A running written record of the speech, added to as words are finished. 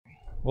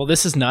Well,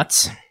 this is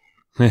nuts.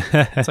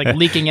 It's like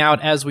leaking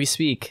out as we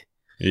speak.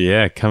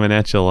 Yeah, coming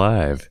at you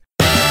live.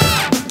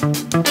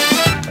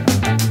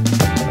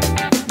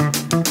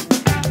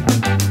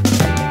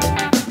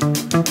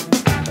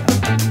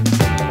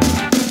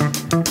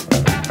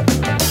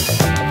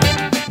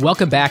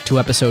 Welcome back to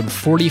episode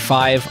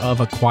 45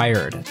 of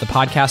Acquired, the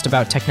podcast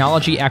about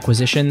technology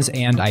acquisitions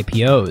and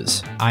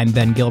IPOs. I'm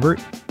Ben Gilbert.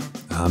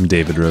 I'm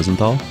David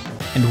Rosenthal.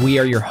 And we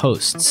are your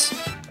hosts.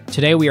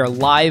 Today we are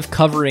live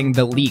covering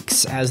the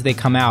leaks as they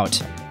come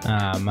out.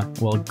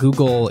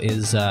 Google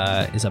is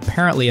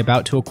apparently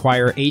about to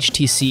acquire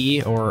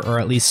HTC, or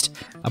at least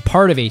a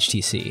part of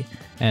HTC.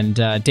 And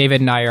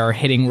David and I are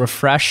hitting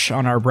refresh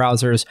on our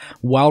browsers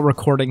while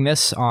recording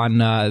this on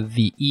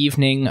the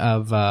evening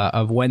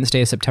of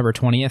Wednesday, September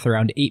 20th,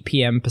 around 8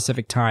 p.m.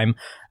 Pacific time.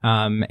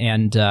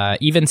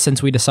 Even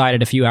since we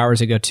decided a few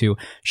hours ago to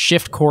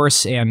shift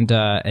course and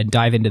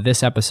dive into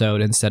this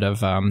episode instead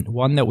of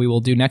one that we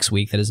will do next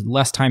week that is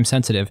less time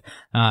sensitive,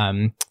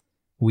 there's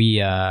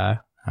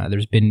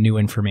been new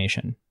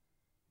information.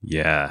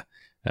 Yeah.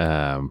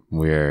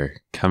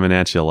 We're coming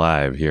at you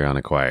live here on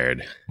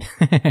Acquired.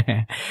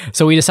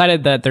 So we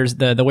decided that there's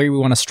the way we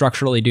want to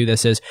structurally do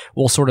this is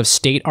we'll sort of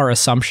state our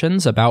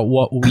assumptions about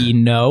what we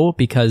know,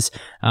 because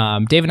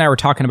Dave and I were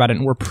talking about it,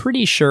 and we're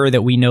pretty sure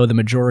that we know the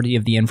majority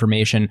of the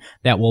information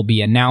that will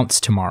be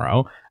announced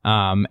tomorrow.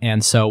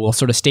 And so we'll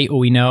sort of state what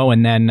we know,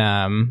 and then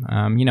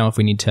if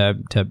we need to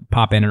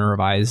pop in and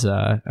revise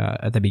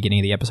at the beginning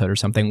of the episode or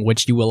something,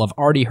 which you will have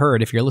already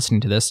heard if you're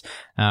listening to this,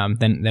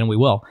 then we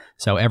will.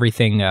 So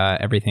everything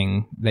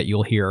that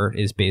you'll hear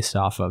is based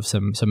off of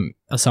some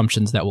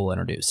assumptions that we'll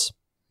introduce.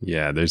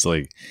 Yeah, there's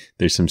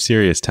some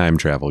serious time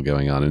travel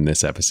going on in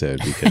this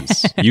episode,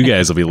 because you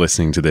guys will be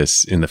listening to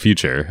this in the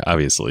future,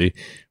 obviously.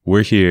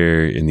 We're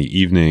here in the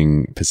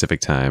evening Pacific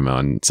time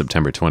on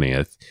September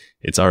 20th.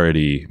 It's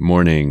already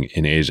morning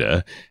in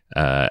Asia.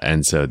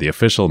 And so the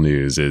official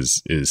news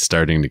is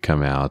starting to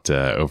come out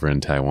over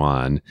in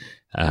Taiwan.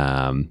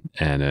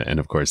 And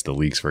of course, the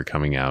leaks were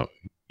coming out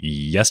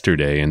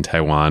yesterday in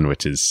Taiwan,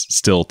 which is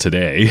still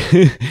today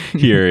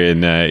here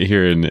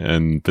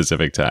in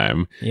Pacific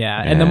time.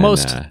 Yeah, and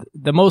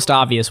the most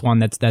obvious one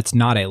that's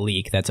not a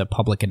leak, that's a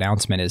public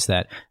announcement, is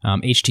that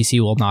HTC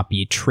will not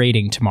be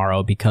trading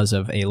tomorrow because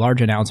of a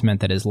large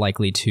announcement that is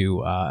likely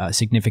to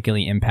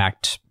significantly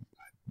impact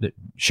the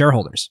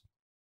shareholders.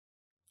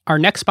 Our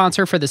next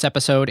sponsor for this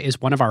episode is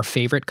one of our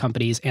favorite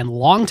companies and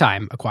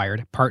longtime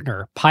Acquired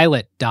partner,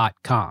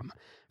 Pilot.com.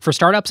 For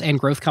startups and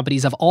growth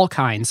companies of all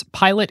kinds,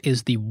 Pilot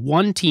is the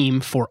one team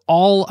for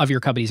all of your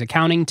company's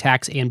accounting,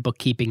 tax, and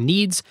bookkeeping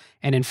needs,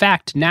 and in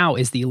fact, now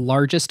is the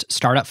largest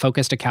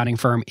startup-focused accounting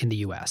firm in the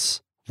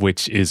US.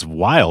 Which is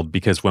wild,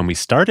 because when we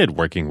started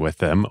working with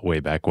them way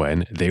back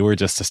when, they were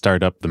just a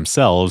startup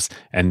themselves,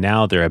 and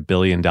now they're $1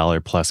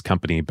 billion plus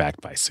company backed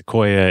by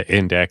Sequoia,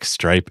 Index,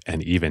 Stripe,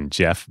 and even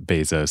Jeff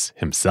Bezos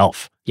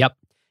himself. Yep.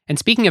 And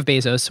speaking of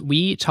Bezos,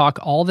 we talk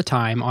all the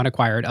time on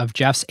Acquired of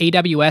Jeff's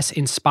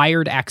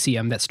AWS-inspired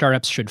axiom that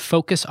startups should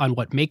focus on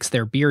what makes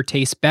their beer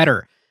taste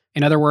better.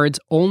 In other words,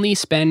 only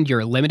spend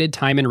your limited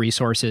time and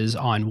resources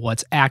on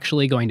what's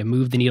actually going to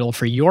move the needle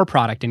for your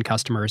product and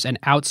customers, and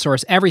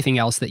outsource everything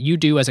else that you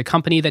do as a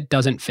company that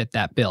doesn't fit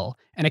that bill.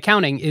 And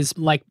accounting is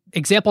like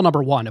example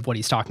number one of what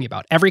he's talking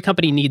about. Every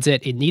company needs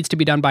it. It needs to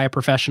be done by a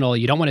professional.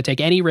 You don't want to take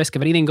any risk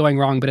of anything going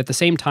wrong, but at the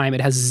same time, it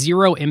has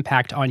zero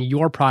impact on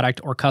your product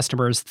or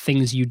customers,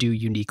 things you do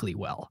uniquely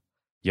well.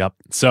 Yep.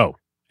 So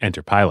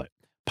enter Pilot.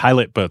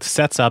 Pilot both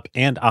sets up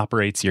and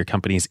operates your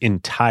company's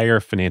entire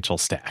financial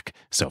stack.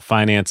 So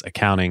finance,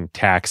 accounting,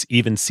 tax,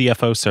 even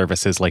CFO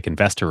services like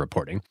investor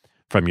reporting.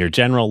 From your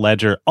general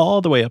ledger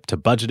all the way up to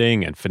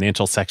budgeting and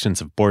financial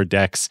sections of board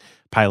decks,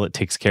 Pilot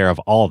takes care of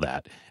all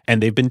that.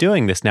 And they've been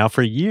doing this now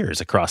for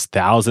years across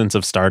thousands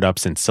of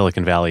startups in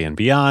Silicon Valley and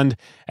beyond.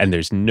 And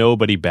there's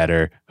nobody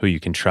better who you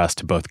can trust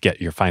to both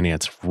get your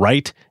finance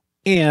right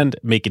and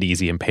make it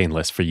easy and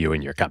painless for you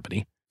and your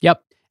company.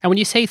 Yep. And when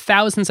you say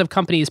thousands of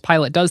companies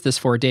Pilot does this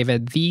for,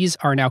 David, these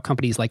are now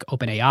companies like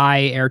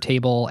OpenAI,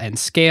 Airtable, and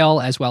Scale,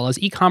 as well as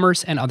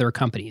e-commerce and other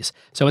companies.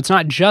 So it's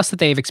not just that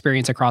they have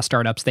experience across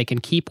startups, they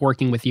can keep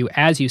working with you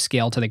as you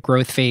scale to the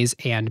growth phase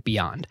and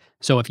beyond.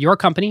 So if your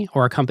company,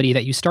 or a company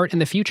that you start in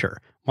the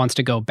future, wants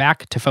to go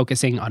back to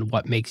focusing on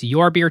what makes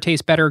your beer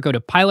taste better, go to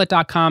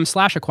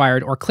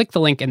pilot.com/acquired or click the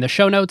link in the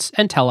show notes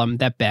and tell them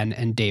that Ben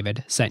and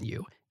David sent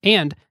you.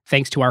 And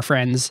thanks to our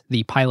friends,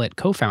 the Pilot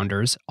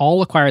co-founders,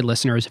 all Acquired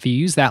listeners, if you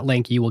use that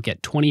link, you will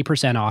get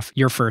 20% off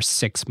your first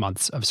 6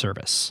 months of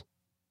service.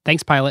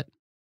 Thanks, Pilot.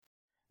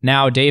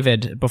 Now,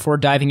 David, before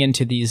diving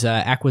into these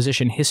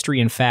acquisition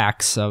history and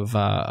facts of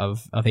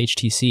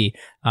HTC,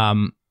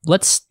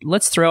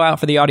 let's throw out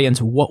for the audience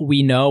what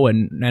we know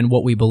and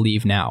what we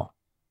believe now.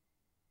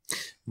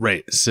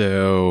 Right.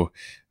 So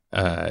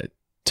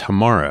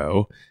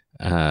tomorrow,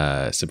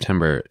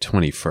 September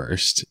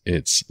 21st,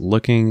 it's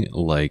looking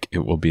like it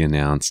will be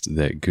announced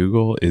that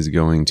Google is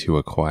going to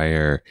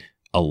acquire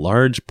a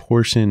large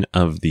portion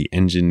of the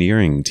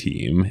engineering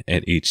team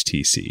at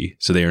HTC.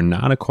 So they are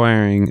not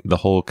acquiring the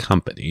whole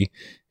company.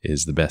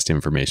 is the best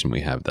information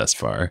we have thus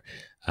far.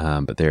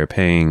 But they're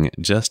paying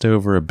just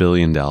over $1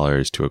 billion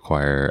to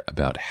acquire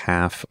about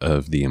half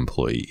of the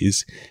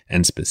employees,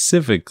 and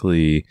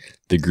specifically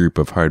the group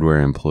of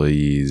hardware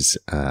employees.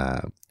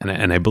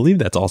 And I believe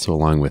that's also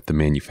along with the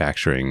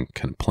manufacturing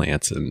kind of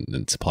plants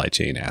and supply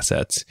chain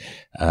assets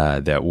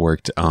that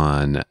worked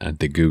on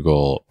the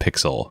Google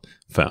Pixel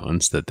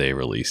phones that they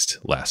released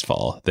last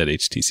fall that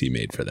HTC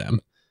made for them.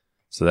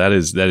 So that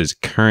is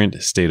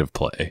current state of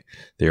play.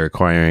 They're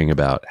acquiring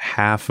about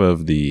half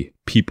of the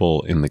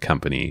people in the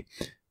company,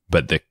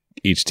 but the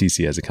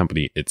HTC as a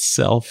company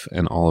itself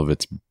and all of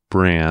its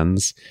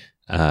brands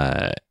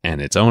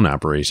and its own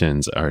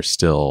operations are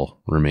still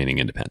remaining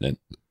independent.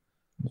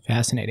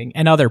 Fascinating.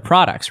 And other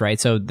products, right?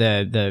 So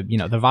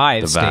the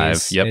Vive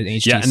stays yep. at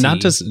HTC. Yeah,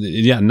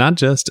 and not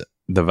just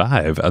the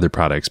Vive, other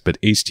products, but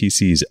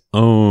HTC's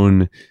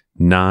own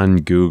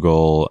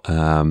non-Google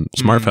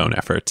smartphone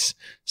efforts.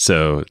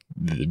 So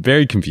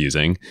very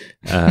confusing.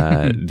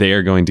 They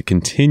are going to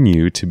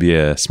continue to be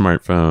a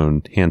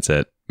smartphone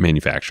handset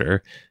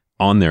manufacturer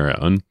on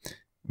their own,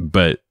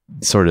 but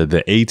sort of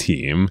the A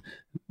team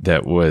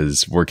that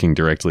was working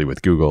directly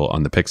with Google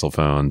on the Pixel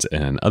phones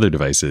and other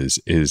devices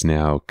is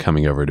now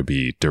coming over to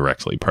be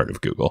directly part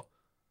of Google.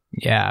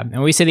 Yeah,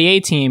 and we say the A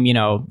team.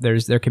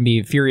 There can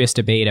be furious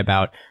debate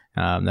about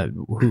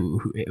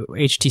who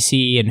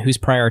HTC and who's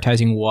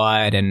prioritizing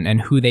what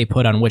and who they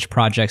put on which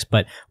projects.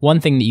 But one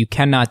thing that you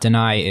cannot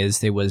deny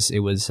is it was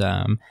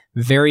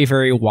very,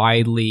 very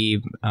widely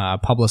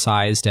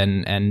publicized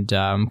and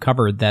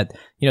covered that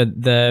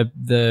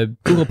the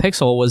Google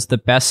Pixel was the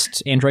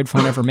best Android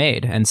phone ever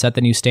made and set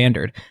the new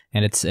standard.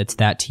 And it's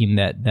that team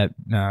that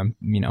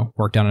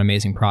worked on an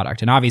amazing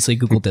product. And obviously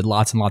Google did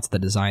lots and lots of the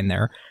design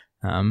there,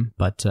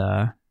 but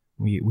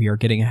we are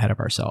getting ahead of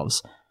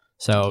ourselves.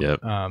 So.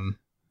 Yep.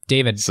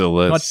 David,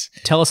 let's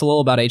tell us a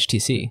little about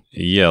HTC.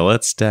 Yeah,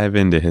 let's dive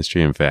into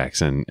history and facts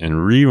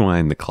and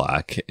rewind the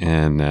clock.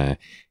 And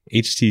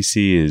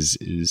HTC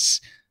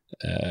is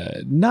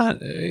not,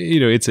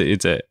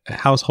 it's a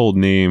household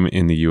name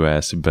in the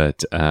US,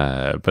 but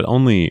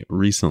only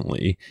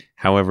recently.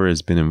 However,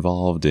 has been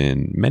involved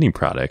in many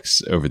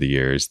products over the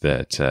years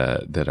that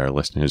our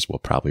listeners will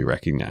probably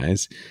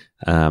recognize.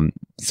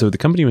 So the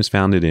company was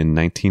founded in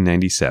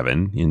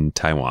 1997 in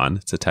Taiwan.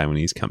 It's a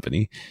Taiwanese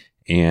company.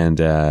 And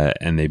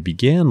they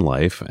began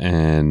life,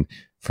 and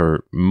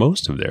for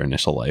most of their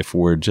initial life,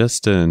 were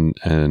just an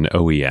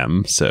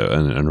OEM, so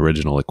an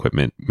original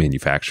equipment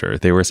manufacturer.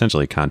 They were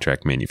essentially a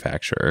contract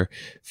manufacturer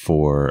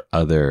for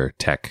other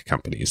tech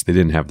companies. They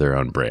didn't have their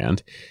own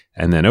brand.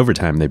 And then over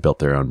time, they built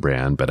their own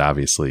brand. But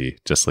obviously,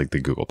 just like the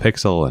Google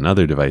Pixel and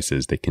other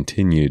devices, they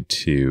continued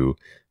to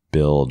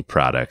build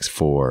products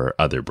for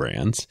other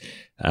brands.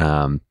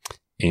 And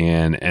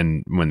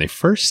when they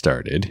first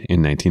started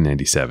in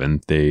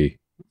 1997, they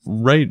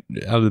right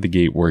out of the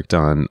gate worked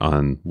on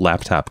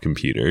laptop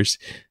computers,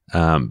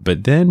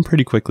 but then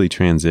pretty quickly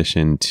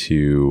transitioned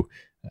to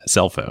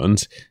cell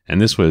phones.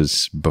 And this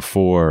was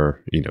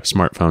before,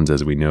 smartphones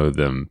as we know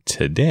them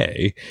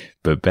today.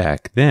 But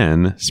back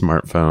then,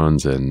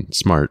 smartphones and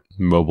smart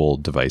mobile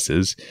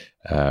devices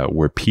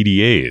were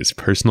PDAs,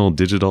 personal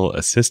digital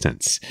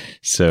assistants.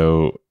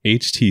 So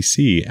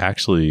HTC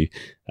actually,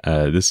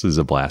 this was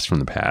a blast from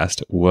the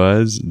past,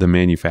 was the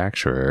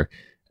manufacturer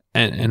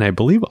and I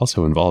believe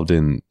also involved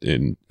in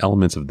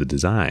elements of the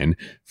design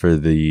for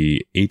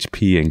the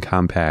HP and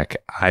Compaq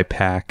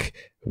iPac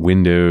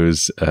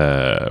Windows,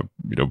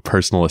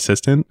 personal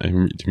assistant.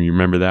 Do you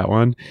remember that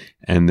one?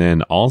 And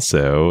then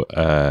also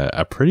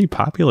a pretty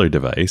popular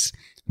device,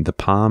 the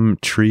Palm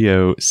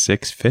Trio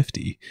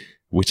 650,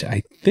 which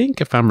I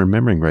think, if I'm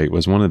remembering right,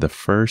 was one of the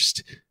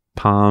first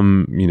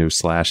Palm,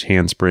 /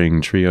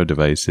 handspring Trio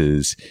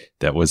devices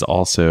that was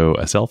also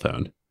a cell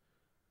phone.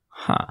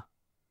 Huh.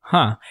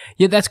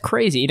 Yeah, that's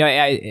crazy.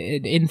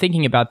 In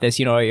thinking about this,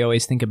 I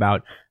always think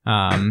about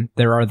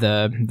there are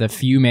the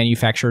few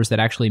manufacturers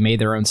that actually made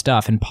their own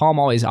stuff, and Palm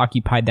always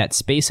occupied that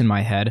space in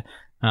my head.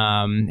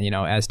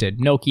 As did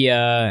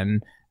Nokia,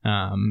 and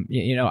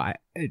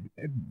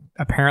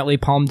apparently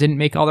Palm didn't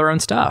make all their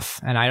own stuff,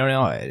 and I don't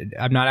know.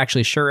 I'm not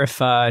actually sure if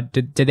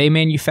did they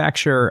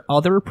manufacture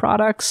other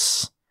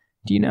products?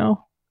 Do you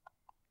know?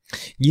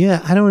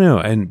 Yeah, I don't know.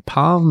 And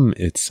Palm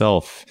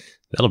itself.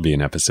 That'll be a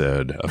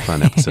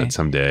fun episode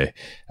someday.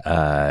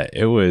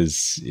 It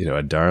was,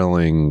 a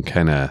darling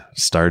kind of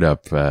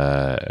startup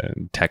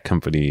tech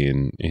company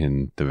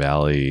in the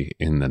Valley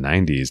in the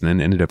 90s, and then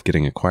ended up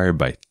getting acquired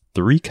by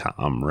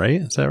 3Com,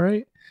 right? Is that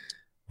right?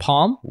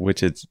 Palm?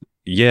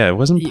 It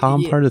wasn't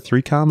Palm part of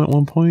 3Com at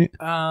one point?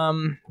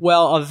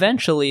 Well,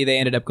 eventually they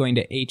ended up going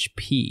to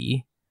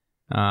HP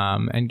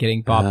and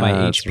getting bought by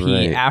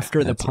HP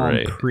after the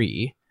Palm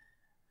Pre.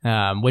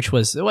 Which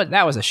was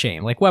that was a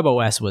shame. Like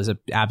WebOS was an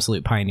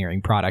absolute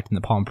pioneering product, and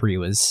the Palm Pre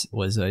was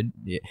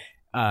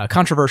a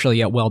controversial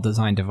yet well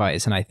designed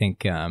device. And I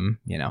think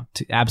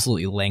to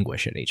absolutely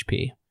languish at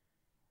HP.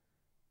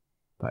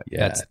 But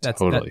Yeah,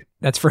 totally.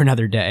 That's for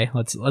another day.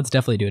 Let's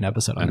definitely do an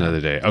episode on another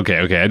day.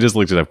 Okay. I just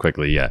looked it up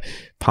quickly. Yeah.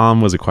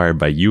 Palm was acquired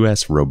by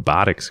US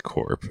Robotics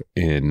Corp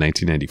in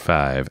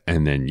 1995,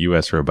 and then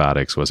US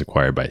Robotics was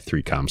acquired by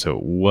 3Com. So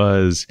it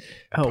was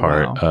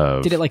part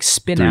of Did it like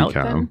spin 3Com. out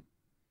then?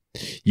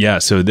 Yeah,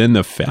 so then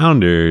the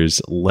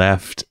founders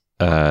left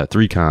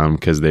 3Com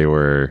because they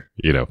were,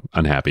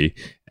 unhappy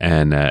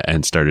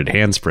and started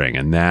Handspring,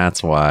 and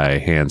that's why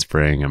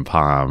Handspring and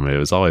Palm. It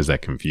was always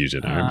that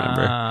confusion. I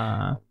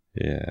remember.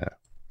 Yeah.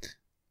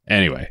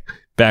 Anyway,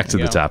 back to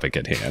the topic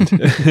at hand.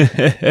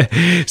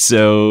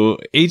 So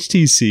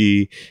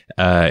HTC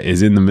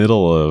is in the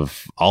middle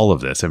of all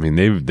of this. I mean,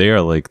 they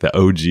are like the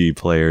OG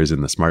players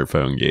in the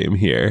smartphone game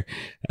here.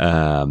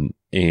 And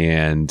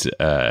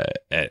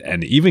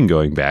even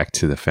going back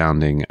to the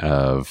founding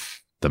of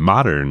the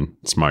modern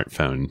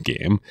smartphone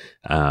game,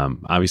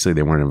 obviously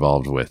they weren't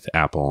involved with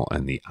Apple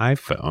and the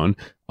iPhone,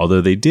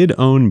 although they did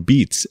own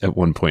Beats at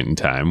one point in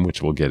time,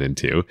 which we'll get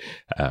into.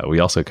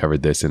 We also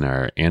covered this in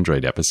our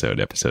Android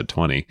episode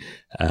 20,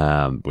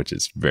 which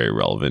is very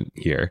relevant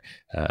here.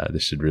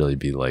 This should really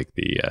be like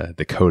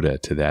the coda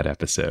to that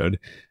episode.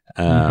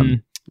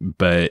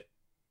 But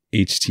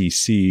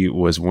HTC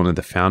was one of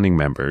the founding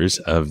members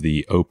of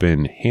the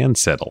Open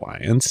Handset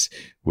Alliance,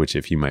 which,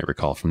 if you might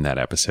recall from that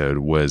episode,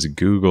 was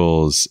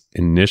Google's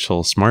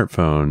initial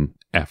smartphone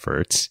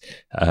efforts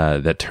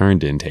that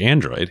turned into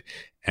Android.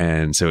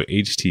 And so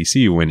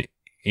HTC, when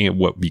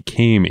what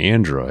became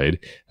Android,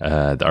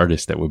 the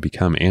artist that would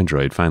become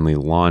Android, finally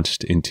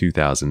launched in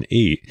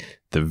 2008,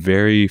 the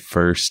very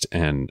first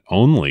and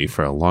only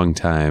for a long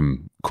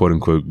time, quote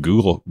unquote,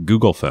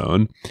 Google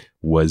phone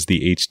was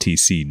the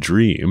HTC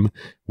Dream,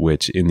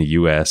 which in the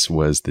US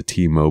was the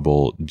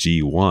T-Mobile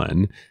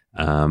G1.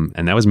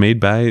 And that was made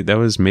by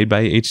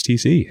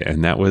HTC.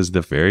 And that was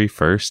the very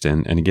first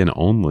and again,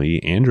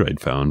 only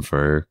Android phone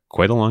for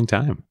quite a long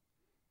time.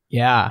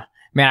 Yeah.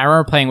 Man, I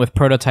remember playing with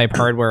prototype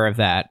hardware of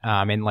that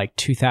in like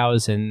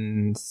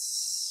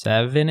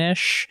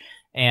 2007-ish.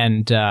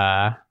 And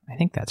I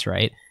think that's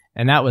right.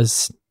 And that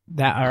was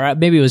that, or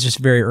maybe it was just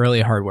very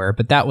early hardware,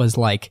 but that was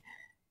like,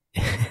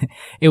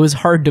 it was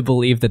hard to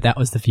believe that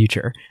was the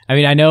future. I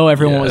mean, I know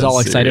everyone was all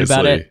excited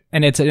about it,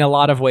 and it's in a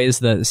lot of ways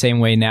the same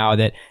way now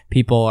that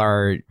people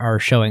are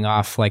showing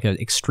off like an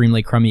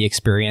extremely crummy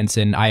experience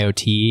in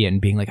IoT and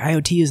being like,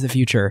 IoT is the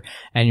future,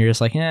 and you're just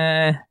like,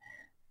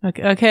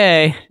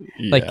 okay.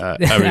 Yeah, like, I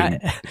mean,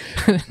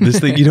 this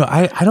thing,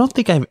 I don't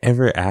think I've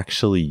ever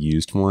actually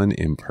used one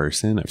in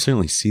person. I've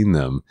certainly seen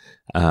them.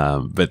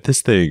 But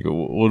this thing,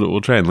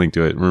 we'll try and link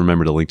to it.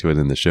 Remember to link to it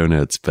in the show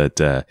notes. But,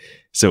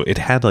 so it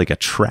had like a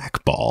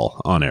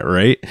trackball on it,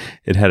 right?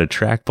 It had a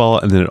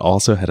trackball, and then it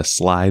also had a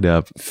slide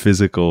up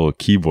physical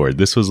keyboard.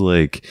 This was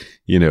like,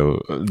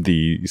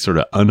 the sort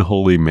of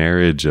unholy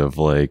marriage of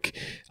like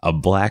a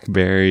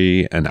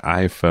BlackBerry, an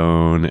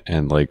iPhone,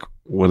 and like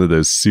one of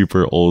those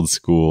super old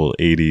school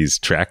 80s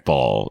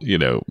trackball,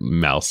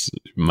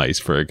 mice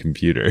for a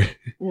computer.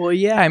 Well,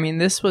 yeah, I mean,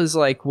 this was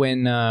like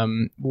when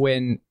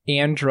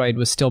Android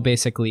was still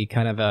basically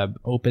kind of a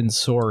open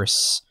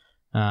source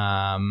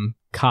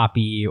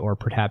copy, or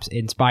perhaps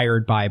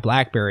inspired by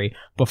BlackBerry,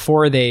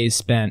 before they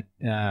spent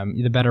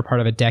the better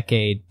part of a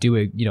decade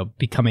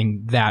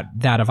becoming that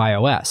of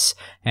iOS.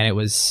 And it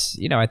was,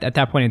 at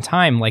that point in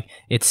time, like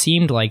it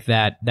seemed like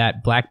that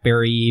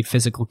BlackBerry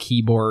physical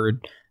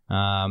keyboard,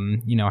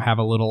 have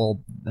a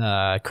little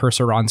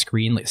cursor on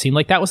screen. It seemed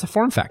like that was the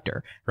form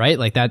factor, right?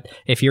 Like that,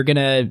 if you're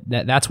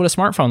that's what a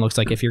smartphone looks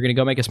like if you're gonna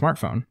go make a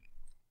smartphone.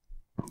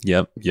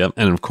 Yep.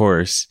 And of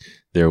course,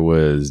 there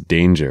was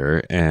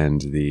Danger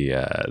and the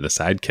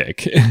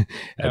Sidekick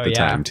at the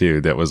time too.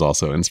 That was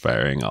also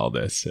inspiring all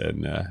this.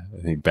 And I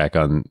think back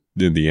in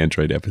the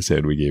Android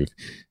episode, we gave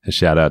a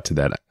shout out to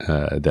that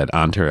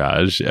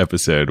Entourage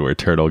episode where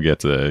Turtle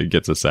gets a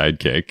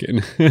sidekick,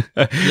 and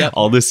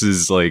all this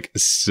is like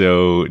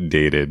so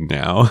dated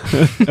now.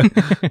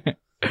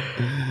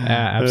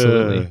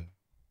 Absolutely,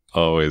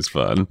 always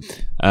fun.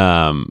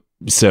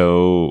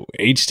 So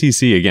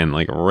HTC, again,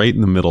 like right in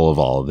the middle of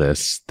all of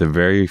this, the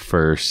very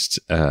first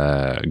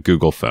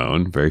Google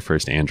phone, very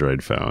first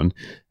Android phone.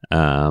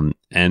 And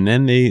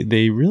then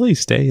they really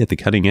stay at the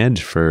cutting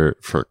edge for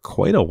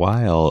quite a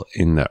while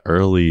in the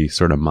early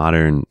sort of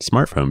modern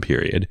smartphone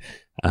period.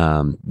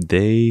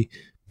 They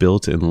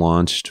built and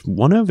launched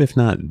one of, if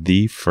not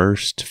the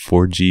first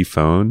 4G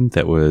phone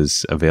that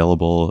was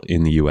available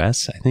in the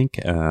US, I think.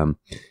 It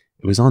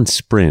was on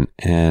Sprint,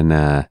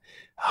 and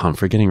I'm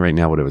forgetting right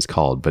now what it was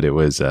called, but it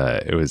was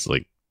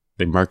like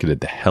they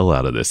marketed the hell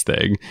out of this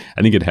thing.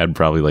 I think it had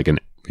probably like an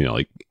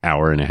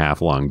hour and a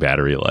half long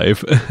battery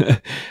life.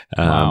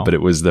 Wow. But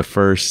it was the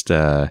first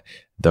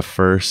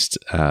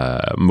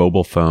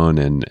mobile phone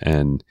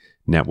and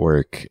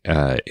network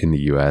in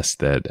the US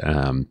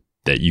that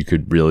you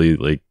could really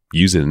like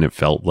use it, and it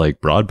felt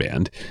like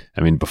broadband.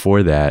 I mean,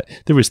 before that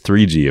there was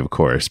 3G, of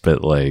course,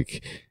 but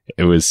like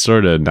it was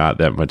sort of not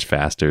that much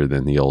faster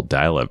than the old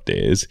dial-up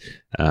days.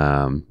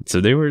 So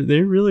they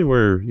really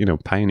were,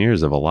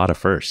 pioneers of a lot of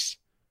firsts.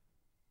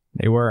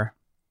 They were.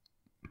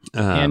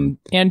 and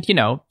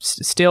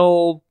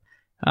still,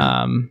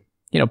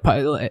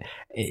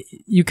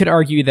 you could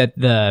argue that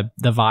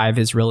the Vive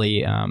is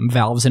really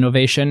Valve's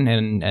innovation,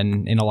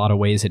 and in a lot of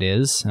ways it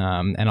is,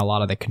 and a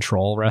lot of the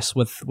control rests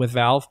with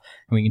Valve.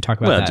 And we can talk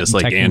about that. Just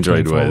like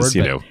Android was,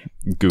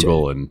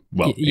 Google and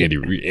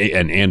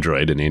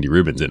Android and Andy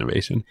Rubin's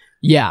innovation.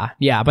 Yeah.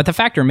 But the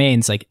fact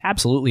remains, like,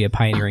 absolutely a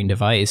pioneering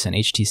device, and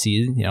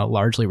HTC,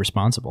 largely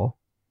responsible.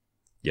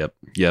 Yep.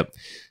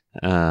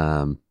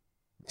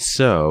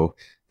 So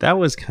that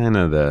was kind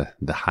of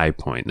the high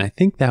point. And I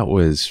think that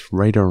was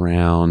right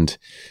around,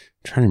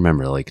 I'm trying to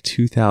remember, like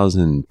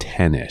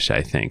 2010-ish,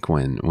 I think,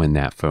 when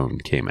that phone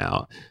came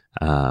out.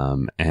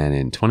 And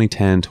in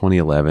 2010,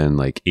 2011,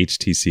 like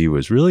HTC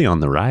was really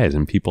on the rise,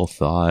 and people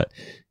thought,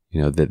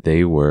 that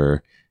they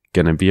were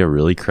going to be a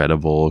really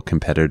credible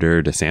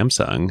competitor to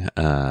Samsung,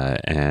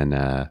 and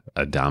a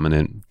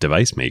dominant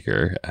device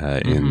maker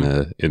in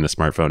the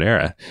smartphone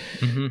era.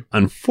 Mm-hmm.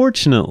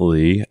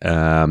 Unfortunately,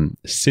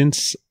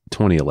 since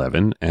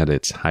 2011 at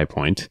its high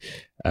point,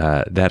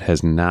 that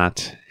has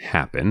not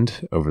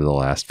happened over the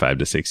last 5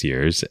 to 6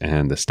 years,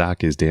 and the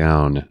stock is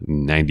down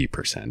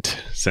 90%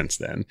 since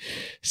then.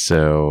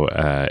 So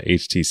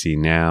HTC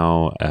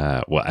now,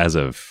 as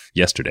of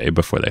yesterday,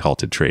 before they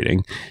halted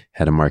trading,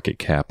 had a market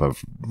cap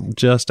of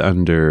just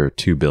under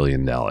 $2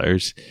 billion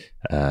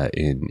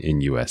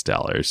in US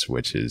dollars,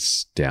 which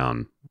is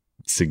down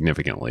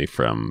significantly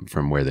from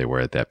where they were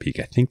at that peak.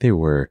 I think they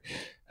were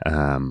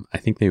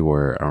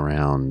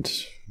around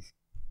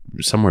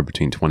somewhere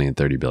between 20 and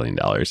 $30 billion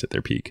at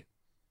their peak.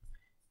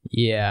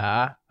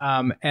 Yeah.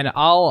 And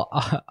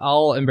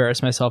I'll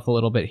embarrass myself a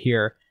little bit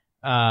here.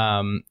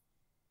 I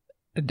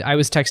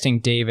was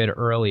texting David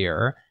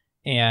earlier,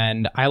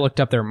 and I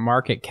looked up their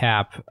market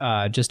cap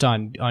just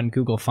on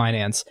Google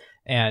Finance,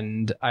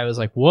 and I was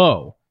like,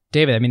 whoa,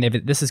 David, I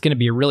mean, this is going to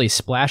be really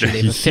splashy. They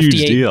have a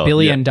 $58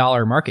 billion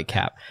market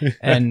cap.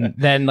 And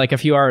then like a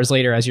few hours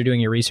later, as you're doing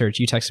your research,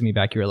 you texted me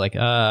back. You were like,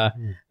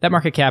 that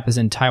market cap is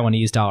in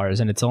Taiwanese dollars,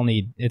 and it's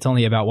only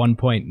about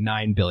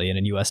 1.9 billion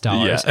in US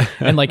dollars. Yeah.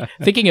 And like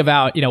thinking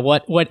about,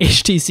 what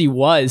HTC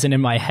was, and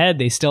in my head,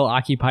 they still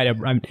occupied a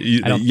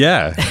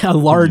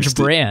large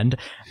brand.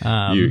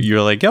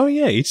 You're like, oh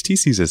yeah,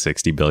 HTC's a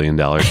 $60 billion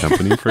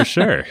company for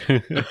sure.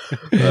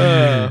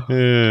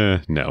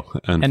 No,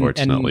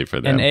 unfortunately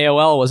for them. And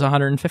AOL was a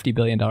 $150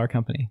 billion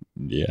company.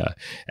 Yeah.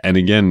 And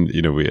again,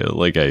 we,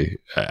 like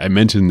I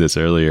mentioned this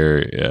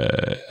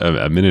earlier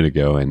a minute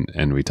ago,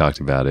 and we talked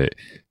about it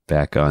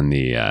back on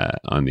the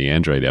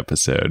Android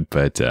episode,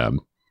 but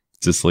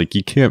just like,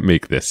 you can't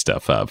make this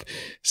stuff up.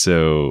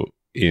 So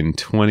in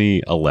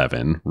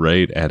 2011,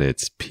 right at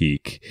its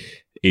peak,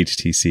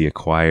 HTC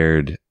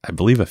acquired, I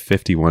believe, a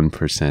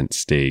 51%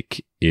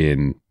 stake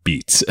in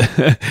Beats.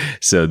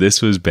 So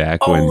this was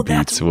back when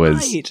Beats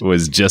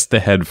was just the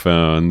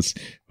headphones,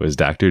 was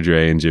Dr.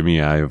 Dre and Jimmy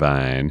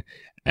Iovine,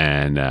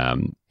 and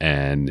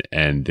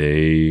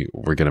they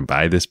were going to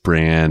buy this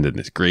brand and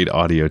this great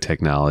audio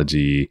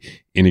technology,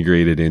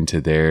 integrated into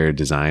their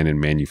design and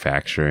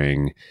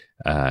manufacturing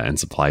and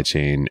supply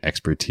chain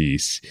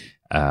expertise.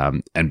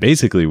 And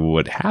basically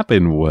what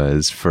happened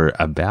was, for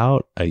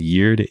about a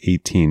year to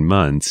 18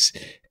 months,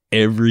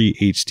 every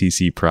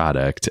HTC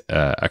product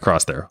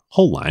across their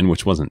whole line,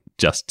 which wasn't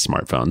just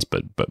smartphones,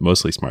 but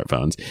mostly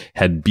smartphones,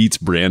 had Beats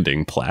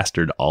branding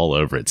plastered all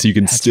over it. So you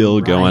can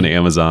go on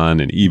Amazon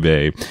and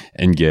eBay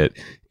and get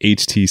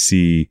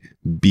HTC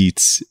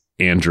Beats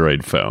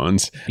Android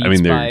phones.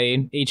 Beats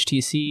by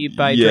HTC,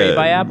 by Dre,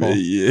 by Apple.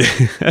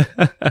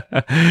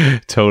 Yeah.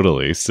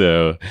 Totally.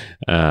 So,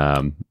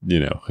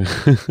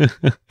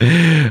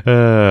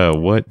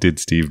 what did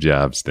Steve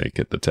Jobs think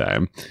at the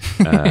time?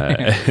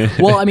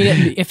 Well, I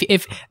mean,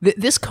 if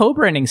this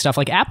co-branding stuff,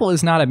 like, Apple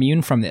is not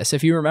immune from this.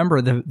 If you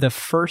remember the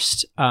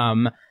first,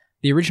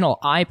 the original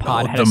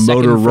iPod had a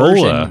second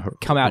version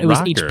come out. It was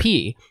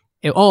HP.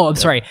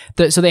 Sorry.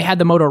 So they had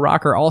the Moto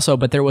Rocker also,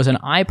 but there was an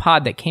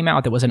iPod that came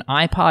out that was an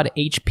iPod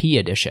HP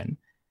edition.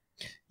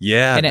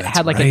 Yeah, and it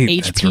had like an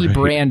HP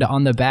brand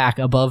on the back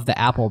above the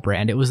Apple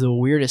brand. It was the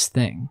weirdest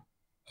thing.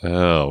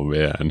 Oh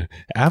man,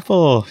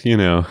 Apple,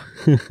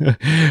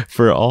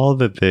 for all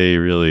that they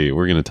really,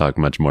 we're going to talk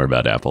much more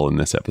about Apple in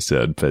this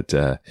episode, but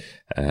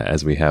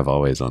as we have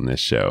always on this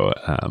show,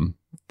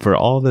 for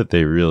all that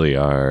they really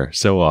are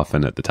so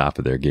often at the top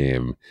of their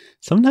game,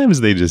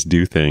 sometimes they just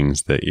do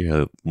things that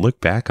you look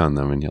back on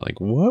them and you're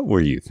like, what were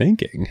you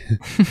thinking?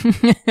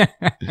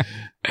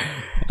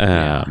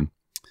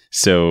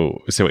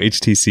 So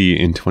HTC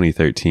in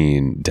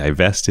 2013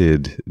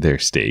 divested their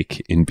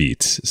stake in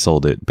Beats,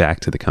 sold it back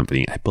to the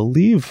company. I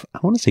believe, I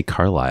want to say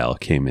Carlyle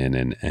came in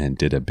and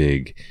did a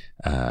big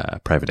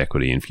private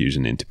equity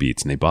infusion into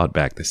Beats, and they bought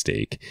back the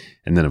stake.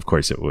 And then, of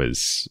course, it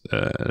was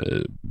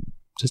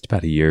just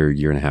about a year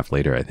and a half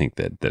later, I think,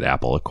 that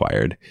Apple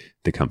acquired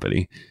the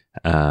company.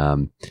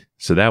 So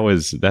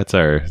that's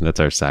our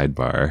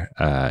sidebar.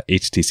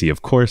 HTC,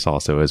 of course,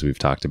 also, as we've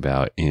talked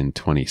about, in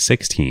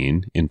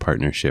 2016, in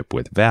partnership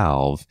with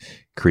Valve,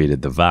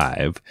 created the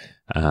Vive.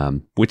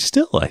 which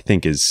still I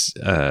think is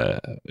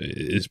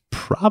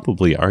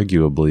probably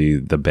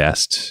arguably the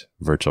best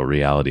virtual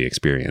reality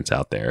experience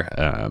out there.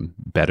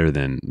 Better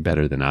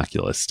than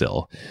Oculus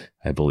still,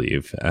 I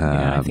believe.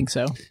 Yeah, I think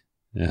so.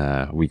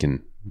 We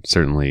can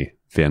certainly,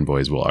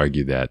 fanboys will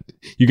argue that.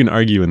 You can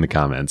argue in the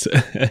comments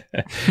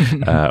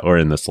or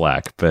in the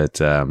Slack,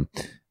 but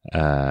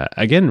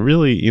again,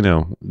 really,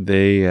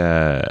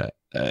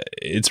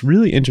 it's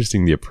really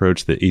interesting the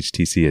approach that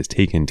HTC has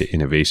taken to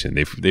innovation.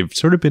 They've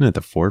sort of been at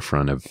the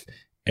forefront of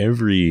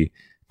every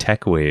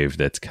tech wave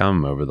that's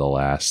come over the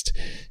last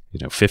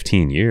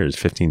 15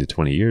 to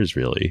 20 years,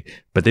 really.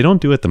 But they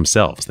don't do it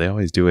themselves. They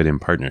always do it in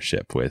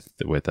partnership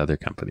with other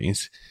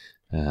companies.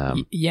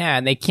 Yeah,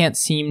 and they can't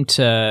seem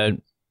to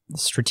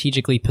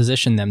strategically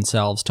position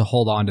themselves to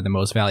hold on to the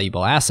most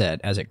valuable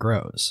asset as it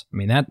grows. I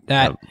mean,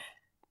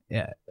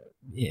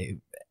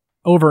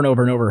 over and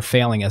over and over,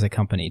 failing as a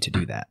company to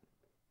do that.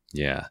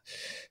 Yeah.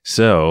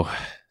 So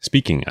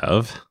speaking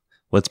of,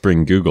 let's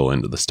bring Google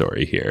into the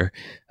story here.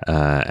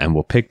 And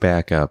we'll pick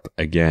back up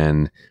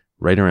again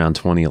right around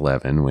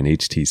 2011 when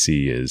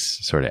HTC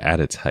is sort of at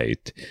its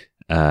height.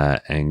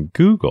 And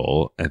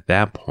Google at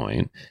that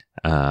point,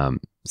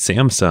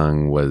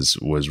 Samsung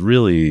was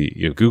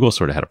really, Google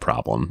sort of had a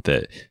problem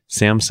that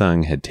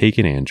Samsung had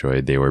taken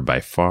Android. They were by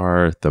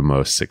far the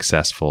most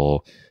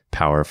successful,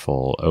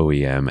 powerful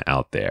OEM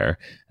out there.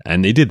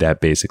 And they did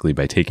that basically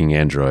by taking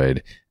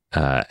Android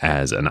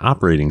as an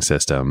operating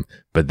system,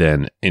 but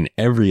then in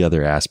every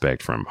other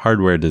aspect, from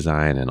hardware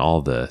design and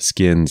all the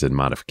skins and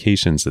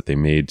modifications that they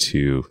made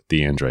to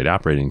the Android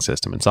operating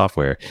system and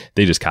software,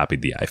 they just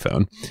copied the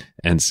iPhone.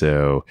 And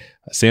so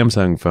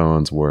Samsung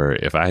phones were,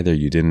 if either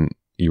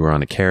you were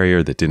on a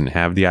carrier that didn't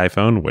have the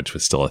iPhone, which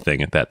was still a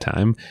thing at that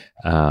time,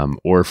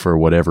 or for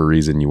whatever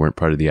reason you weren't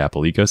part of the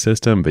Apple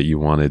ecosystem, but you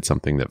wanted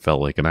something that felt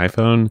like an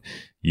iPhone,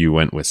 you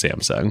went with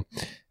Samsung.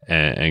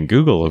 And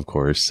Google, of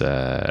course,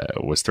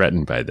 was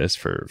threatened by this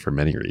for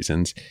many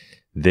reasons.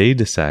 They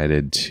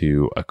decided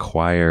to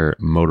acquire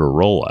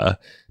Motorola.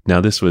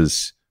 Now, this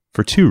was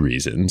for two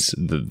reasons.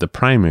 The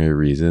primary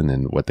reason,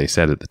 and what they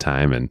said at the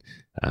time, and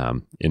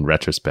in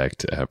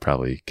retrospect,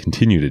 probably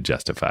continue to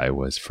justify,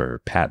 was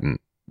for patent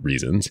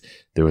reasons.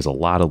 There was a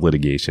lot of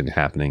litigation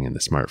happening in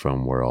the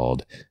smartphone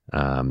world,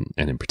 and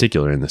in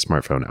particular in the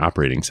smartphone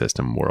operating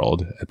system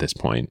world at this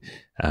point.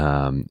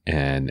 And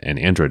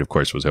Android, of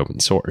course, was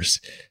open source.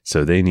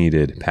 So they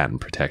needed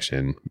patent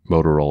protection.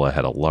 Motorola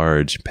had a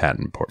large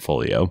patent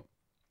portfolio,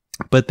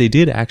 but they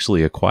did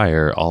actually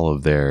acquire all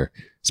of their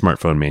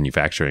smartphone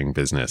manufacturing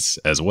business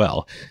as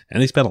well.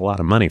 And they spent a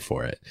lot of money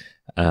for it.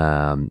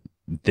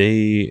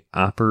 They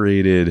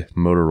operated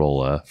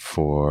Motorola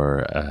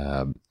for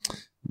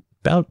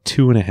about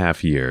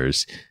 2.5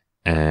 years,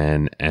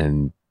 and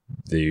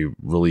they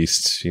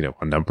released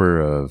a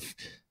number of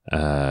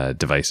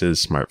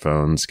devices,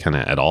 smartphones, kind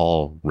of at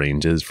all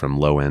ranges from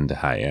low end to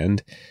high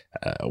end.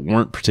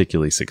 Weren't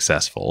particularly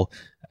successful,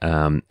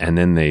 and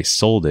then they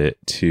sold it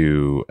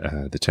to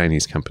the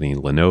Chinese company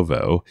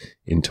Lenovo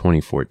in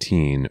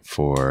 2014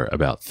 for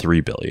about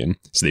 $3 billion.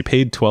 So they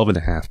paid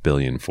 $12.5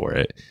 billion for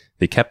it.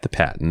 They kept the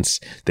patents.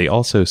 They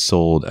also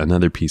sold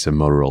another piece of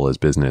Motorola's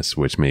business,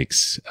 which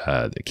makes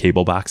the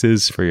cable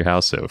boxes for your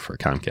house, so for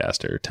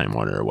Comcast or Time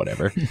Warner or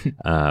whatever.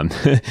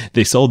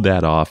 They sold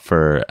that off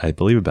for, I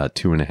believe, about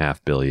 $2.5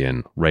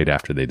 billion right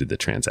after they did the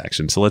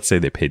transaction. So let's say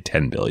they paid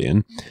 $10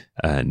 billion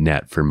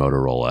net for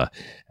Motorola.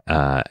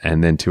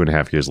 And then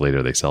 2.5 years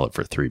later, they sell it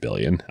for $3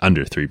 billion,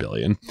 under $3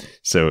 billion.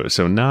 So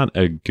not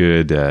a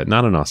good,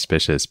 not an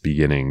auspicious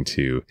beginning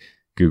to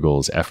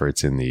Google's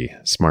efforts in the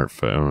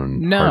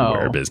smartphone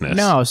hardware business.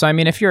 No. So, I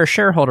mean, if you're a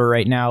shareholder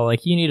right now,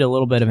 you need a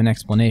little bit of an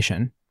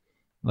explanation.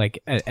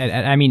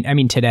 I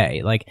mean,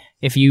 today,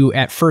 if you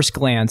at first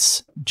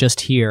glance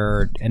just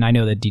hear, and I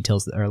know the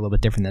details are a little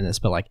bit different than this,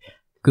 but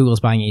Google's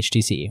buying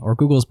HTC, or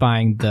Google's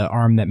buying the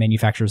arm that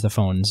manufactures the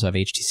phones of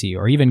HTC,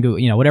 or even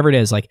Google, whatever it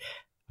is,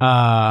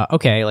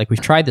 okay,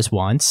 we've tried this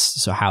once,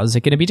 so how is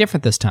it going to be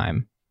different this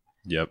time?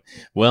 Yep.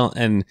 Well,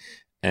 and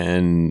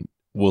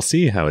we'll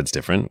see how it's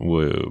different.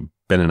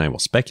 Ben and I will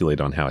speculate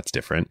on how it's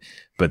different,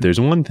 but there's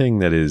one thing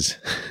that is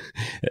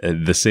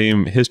the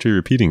same history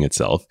repeating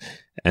itself,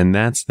 and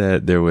that's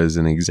that there was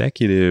an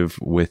executive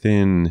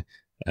within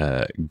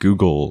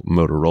Google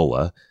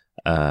Motorola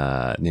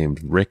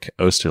named Rick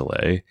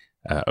Osterloh,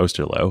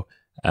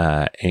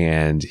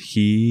 and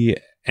he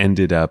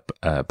ended up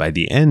by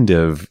the end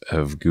of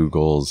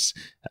Google's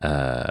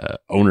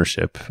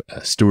ownership,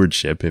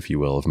 stewardship, if you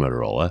will, of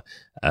Motorola,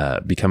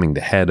 becoming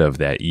the head of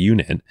that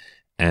unit.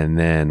 And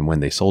then when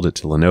they sold it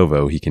to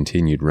Lenovo, he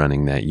continued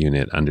running that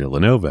unit under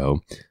Lenovo.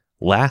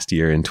 Last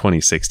year in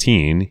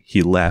 2016,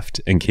 he left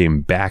and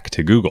came back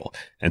to Google.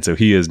 And so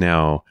he is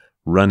now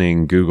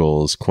running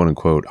Google's quote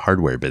unquote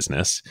hardware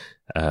business,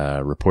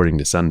 reporting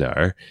to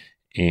Sundar.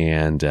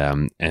 And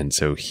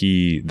so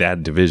that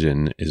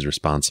division is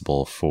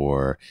responsible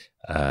for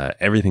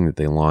everything that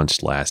they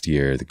launched last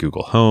year: the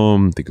Google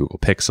Home, the Google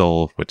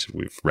Pixel, which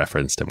we've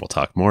referenced and we'll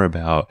talk more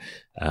about,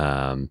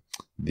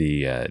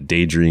 the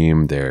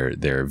Daydream, their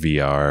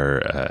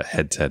VR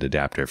headset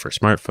adapter for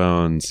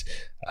smartphones,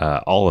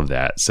 all of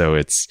that. So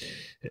it's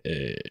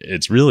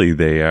really,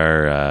 they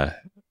are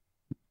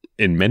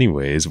in many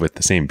ways with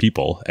the same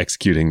people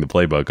executing the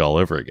playbook all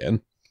over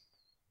again.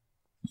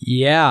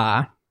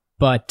 Yeah,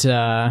 but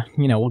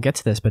we'll get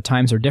to this, but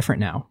times are different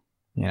now,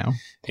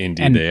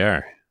 Indeed, they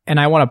are. And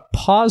I want to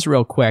pause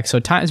real quick. So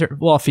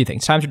a few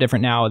things. Times are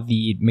different now.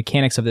 The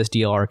mechanics of this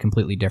deal are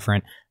completely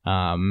different.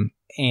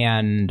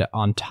 And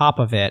on top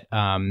of it,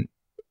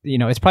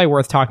 it's probably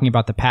worth talking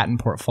about the patent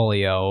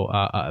portfolio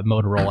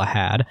Motorola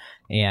had.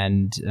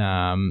 And,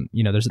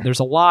 there's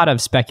a lot of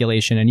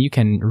speculation, and you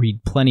can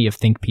read plenty of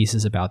think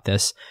pieces about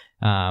this,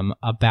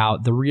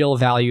 about the real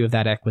value of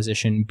that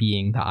acquisition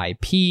being the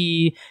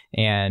IP,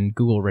 and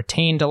Google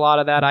retained a lot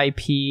of that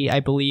IP,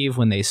 I believe,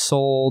 when they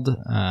sold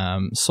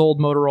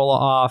Motorola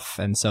off.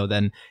 And so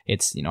then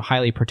it's,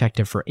 highly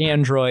protective for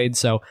Android.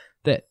 So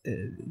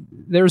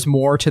there's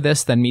more to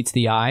this than meets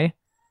the eye.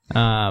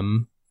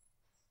 And,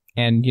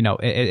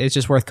 it's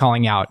just worth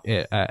calling out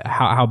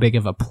how big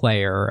of a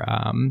player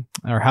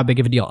or how big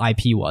of a deal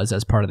IP was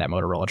as part of that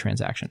Motorola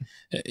transaction.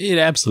 It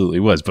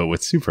absolutely was. But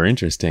what's super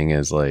interesting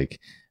is,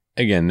 like,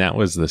 again, that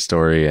was the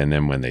story. And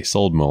then when they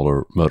sold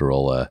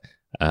Motorola,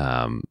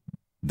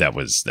 that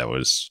was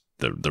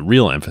the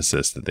real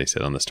emphasis that they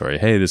said on the story.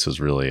 Hey, this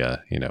was really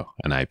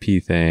an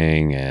IP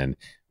thing. And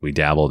we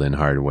dabbled in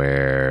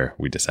hardware.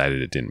 We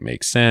decided it didn't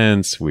make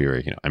sense. We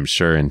were, I'm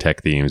sure in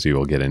Tech Themes, we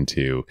will get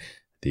into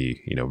the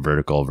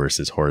vertical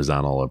versus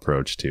horizontal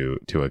approach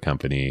to a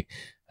company.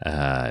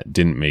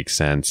 Didn't make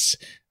sense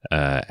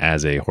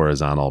as a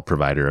horizontal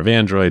provider of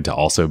Android to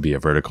also be a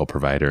vertical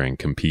provider and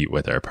compete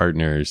with our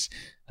partners.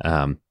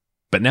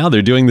 But now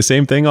they're doing the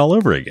same thing all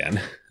over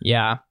again.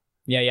 Yeah.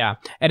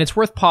 And it's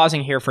worth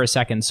pausing here for a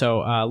second.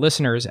 So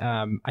listeners,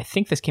 I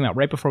think this came out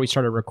right before we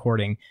started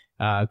recording.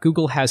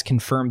 Google has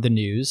confirmed the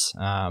news.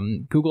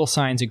 Google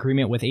signs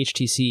agreement with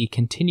HTC,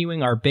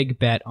 continuing our big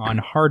bet on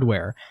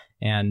hardware.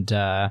 And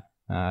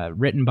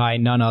written by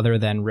none other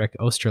than Rick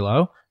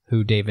Osterloh,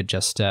 who David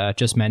just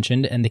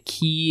mentioned. And the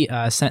key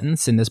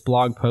sentence in this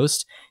blog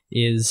post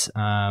is,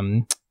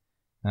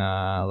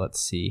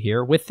 let's see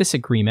here. With this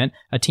agreement,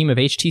 a team of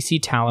HTC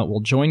talent will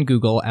join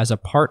Google as a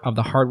part of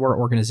the hardware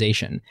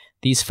organization.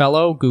 These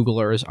fellow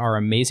Googlers are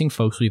amazing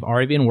folks we've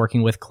already been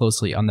working with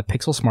closely on the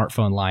Pixel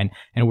smartphone line,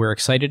 and we're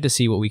excited to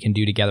see what we can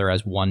do together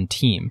as one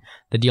team.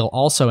 The deal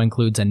also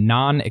includes a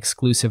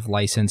non-exclusive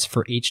license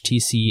for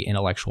HTC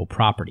intellectual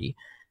property.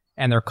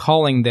 And they're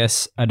calling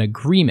this an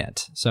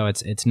agreement. So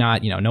it's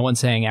not, no one's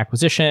saying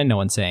acquisition, no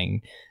one's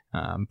saying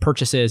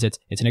purchases.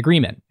 It's an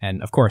agreement.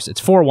 And of course, it's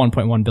for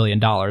 $1.1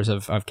 billion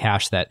of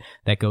cash that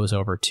goes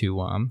over to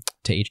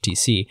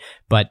HTC.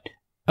 But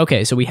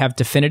okay, so we have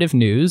definitive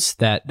news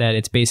that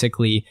it's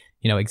basically,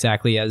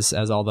 exactly as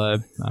all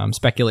the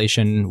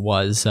speculation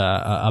was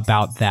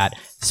about that,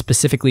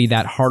 specifically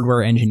that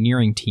hardware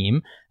engineering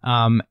team.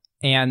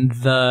 And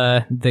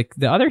the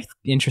other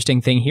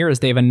interesting thing here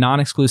is they have a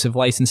non-exclusive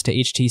license to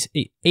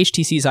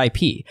HTC's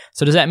IP.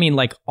 So does that mean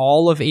like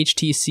all of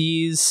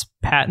HTC's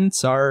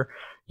patents are,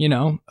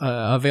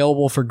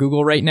 available for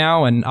Google right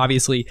now? And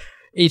obviously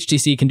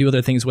HTC can do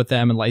other things with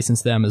them and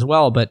license them as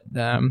well. But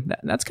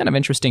that's kind of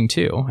interesting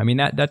too. I mean,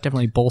 that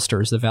definitely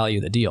bolsters the value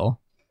of the deal.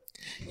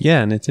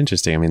 Yeah, and it's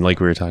interesting. I mean, like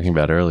we were talking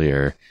about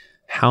earlier,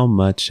 how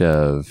much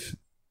of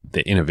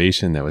the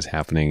innovation that was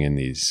happening in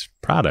these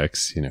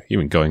products,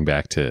 even going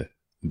back to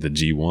the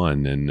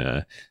G1 and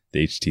the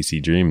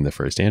HTC Dream, the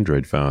first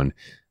Android phone,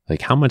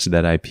 like how much of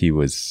that IP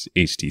was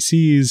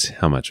HTC's,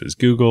 how much was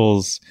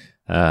Google's,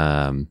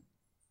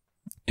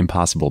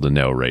 impossible to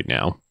know right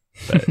now.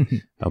 But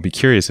I'll be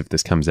curious if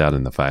this comes out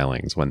in the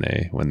filings when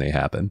they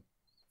happen.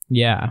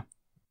 Yeah,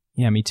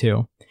 me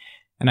too.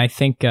 And I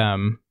think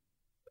I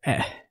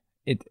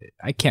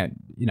can't,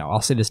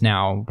 I'll say this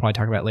now, we'll probably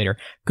talk about it later.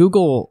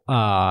 Google,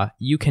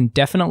 you can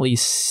definitely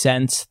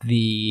sense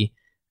the,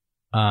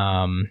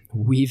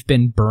 we've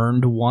been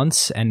burned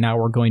once and now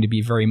we're going to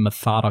be very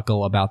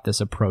methodical about this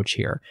approach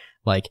here.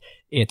 Like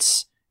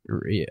it's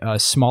a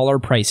smaller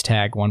price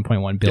tag,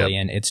 1.1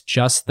 billion. Yep. It's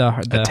just the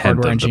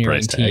hardware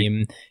engineering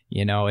team,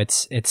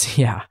 it's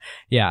yeah.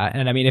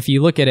 And I mean, if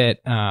you look at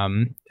it,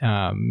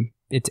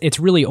 it's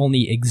really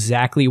only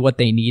exactly what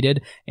they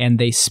needed, and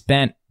they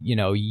spent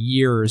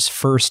years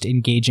first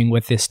engaging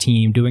with this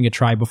team, doing a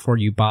try before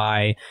you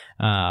buy.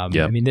 Yep.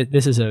 I mean,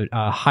 this is a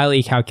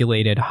highly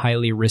calculated,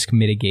 highly risk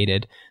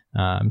mitigated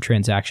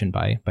transaction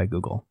by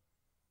Google.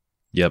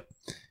 Yep.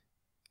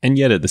 And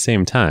yet at the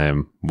same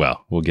time,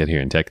 well, we'll get here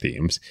in Tech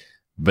Themes,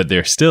 but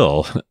they're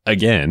still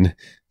again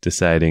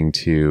deciding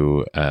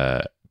to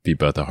be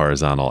both a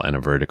horizontal and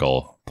a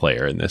vertical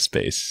player in this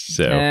space.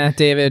 So,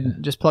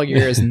 David, just plug your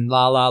ears and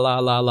la la la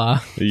la la.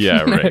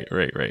 Yeah, right. All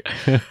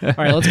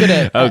right, let's go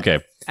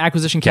to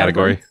acquisition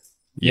category.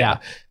 Yeah.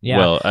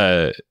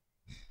 Well,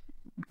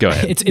 Go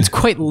ahead. It's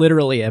quite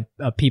literally a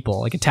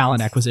people, like a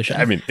talent acquisition.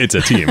 I mean, it's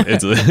a team.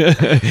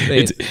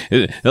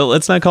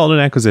 Let's not call it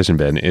an acquisition,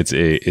 Ben. It's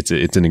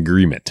an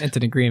agreement. It's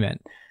an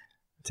agreement.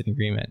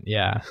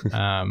 Yeah.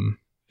 An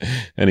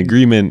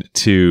agreement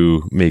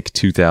to make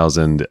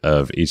 2,000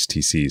 of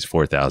HTC's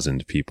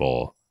 4,000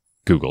 people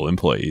Google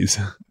employees.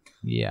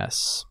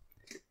 Yes.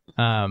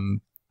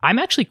 I'm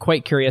actually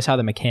quite curious how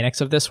the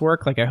mechanics of this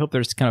work. Like, I hope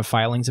there's kind of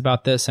filings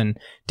about this. And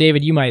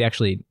David, you might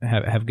actually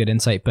have good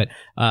insight. But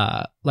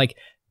like,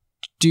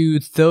 do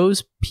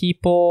those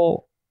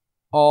people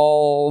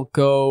all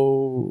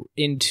go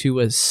into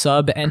a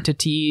sub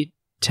entity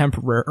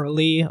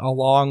temporarily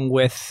along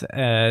with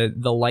the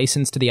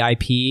license to the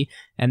IP,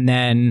 and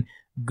then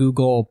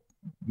Google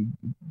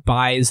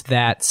buys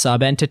that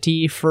sub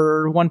entity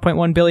for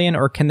 1.1 billion,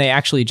 or can they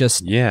actually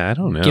just I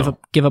don't know,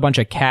 give a bunch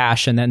of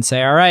cash and then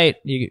say, all right,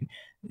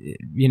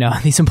 you know,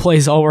 these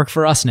employees all work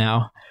for us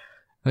now?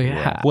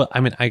 Yeah. Well, I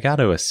mean, I got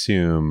to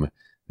assume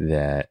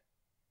that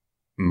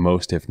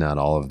most, if not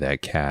all, of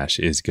that cash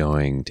is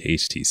going to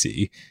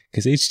HTC,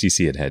 because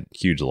HTC had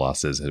huge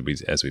losses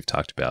as we've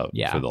talked about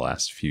for the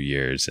last few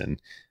years,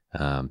 and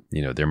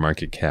you know, their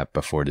market cap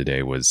before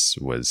today was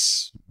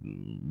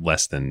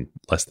less than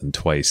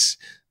twice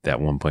that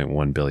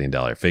 $1.1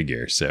 billion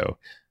figure. So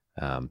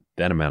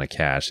that amount of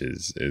cash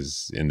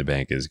is in the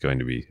bank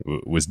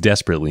was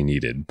desperately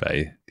needed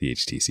by the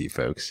HTC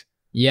folks.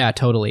 Yeah,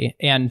 totally.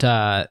 And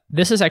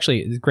this is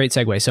actually a great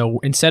segue. So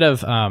instead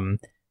of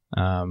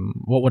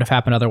what would have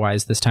happened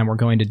otherwise, this time we're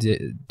going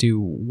to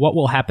do what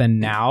will happen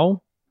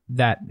now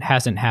that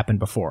hasn't happened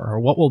before, or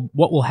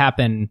what will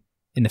happen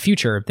in the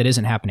future that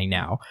isn't happening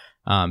now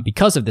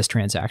because of this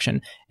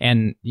transaction.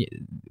 And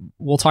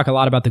we'll talk a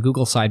lot about the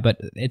Google side, but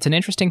it's an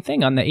interesting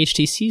thing on the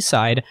HTC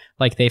side.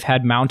 Like, they've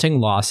had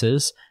mounting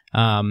losses.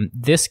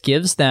 This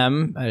gives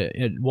them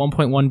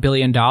 $1.1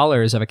 billion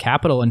of a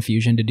capital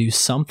infusion to do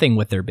something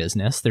with their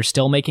business. They're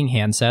still making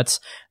handsets.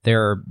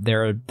 They're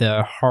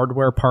the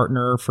hardware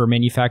partner for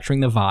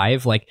manufacturing the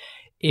Vive. Like,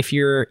 if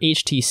you're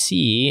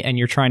HTC and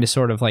you're trying to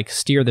sort of like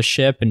steer the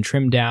ship and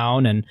trim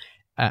down, and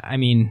I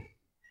mean,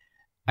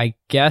 I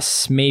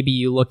guess maybe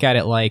you look at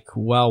it like,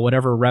 well,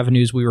 whatever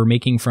revenues we were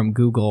making from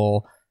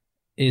Google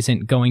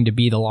isn't going to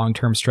be the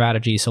long-term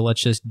strategy, so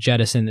let's just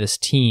jettison this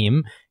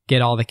team,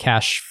 get all the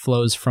cash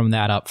flows from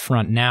that up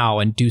front now,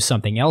 and do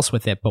something else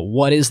with it. But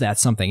what is that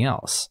something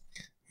else?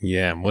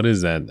 Yeah, what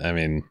is that? I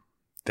mean,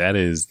 that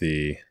is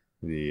the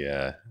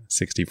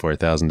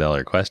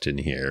 $64,000 question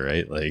here,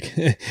 right? Like,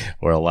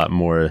 or a lot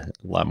more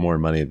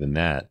money than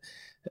that.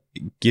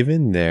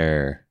 Given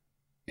their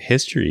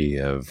history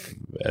of,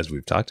 as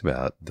we've talked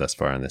about thus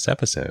far in this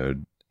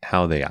episode,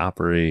 how they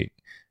operate,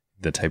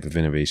 the type of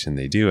innovation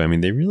they do. I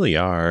mean, they really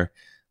are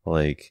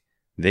at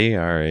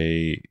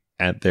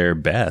their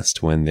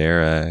best when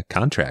they're a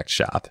contract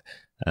shop.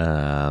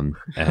 And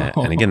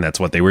again, that's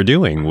what they were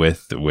doing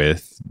with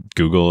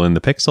Google and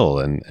the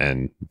Pixel,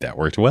 and that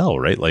worked well,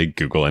 right? Like,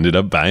 Google ended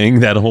up buying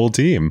that whole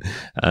team.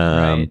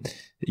 Right.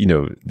 You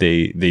know,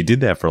 they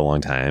did that for a long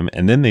time,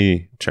 and then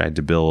they tried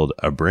to build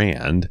a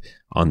brand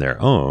on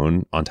their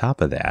own. On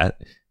top of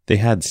that, they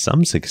had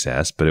some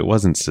success, but it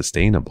wasn't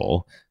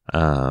sustainable.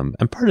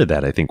 And part of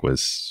that, I think,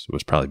 was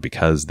probably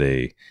because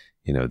they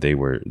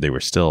were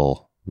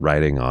still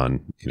riding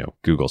on, you know,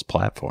 Google's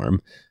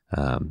platform.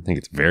 I think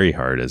it's very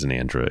hard as an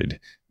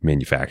Android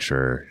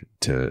manufacturer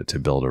to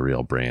build a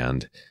real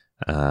brand.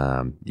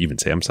 Even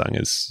Samsung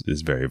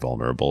is very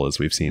vulnerable, as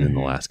we've seen in the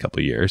last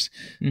couple of years.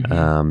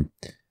 Mm-hmm.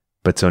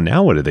 But so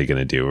now what are they going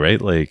to do,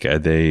 right? Like,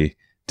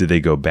 do they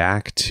go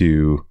back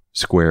to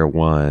square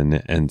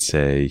one and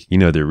say, you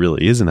know, there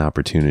really is an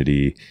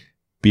opportunity,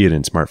 be it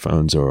in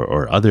smartphones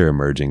or other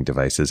emerging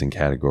devices and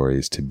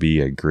categories, to be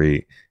a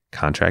great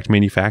contract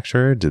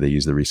manufacturer? Do they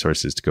use the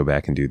resources to go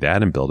back and do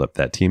that and build up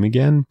that team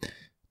again?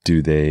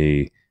 Do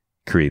they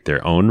create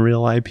their own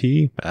real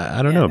IP?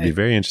 I don't know. It'd be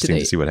very interesting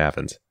to see what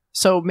happens.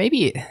 So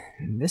maybe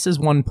this is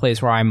one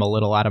place where I'm a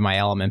little out of my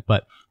element,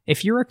 but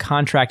if you're a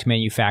contract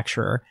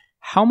manufacturer,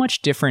 how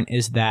much different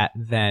is that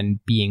than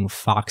being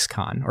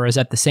Foxconn? Or is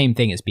that the same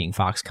thing as being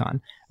Foxconn?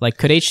 Like,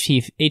 could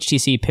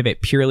HTC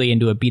pivot purely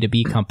into a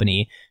B2B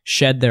company,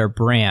 shed their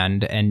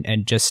brand,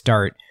 and just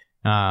start,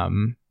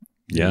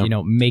 you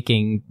know,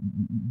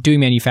 doing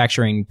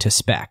manufacturing to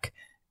spec?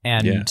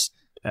 And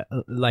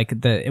like,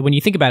 when you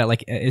think about it,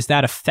 like, is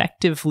that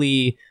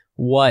effectively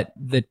what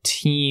the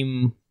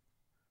team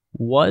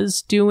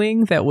was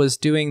doing that was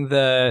doing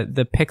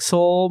the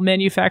Pixel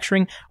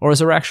manufacturing? Or is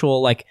there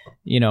actual, like,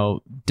 you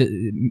know,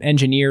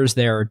 engineers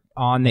there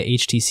on the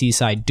HTC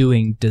side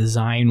doing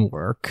design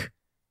work?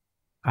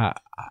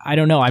 I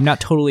don't know. I'm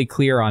not totally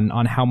clear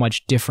on how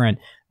much different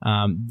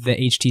the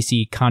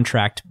HTC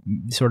contract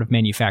sort of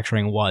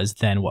manufacturing was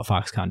than what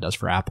Foxconn does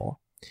for Apple.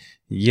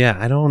 Yeah,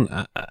 I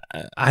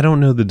don't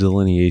know the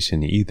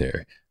delineation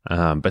either.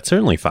 But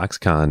certainly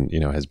Foxconn, you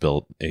know, has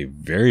built a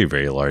very,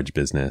 very large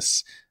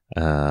business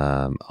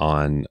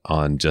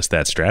on just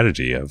that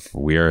strategy of,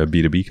 we are a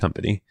B2B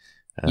company.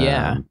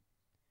 And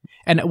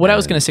what I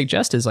was going to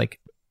suggest is, like,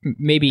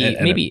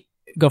 maybe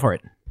go for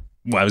it.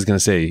 Well, I was going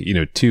to say,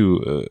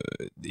 too,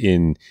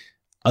 in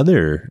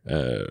other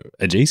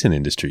adjacent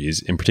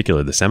industries, in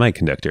particular the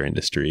semiconductor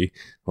industry,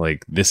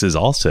 like this is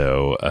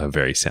also a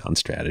very sound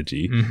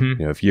strategy.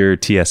 Mm-hmm. If you're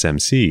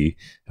TSMC,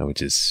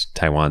 which is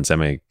Taiwan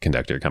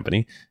Semiconductor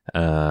Company,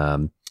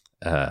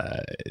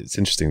 it's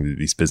interesting that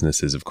these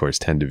businesses, of course,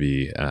 tend to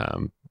be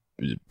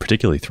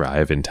particularly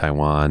thrive in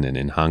Taiwan and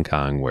in Hong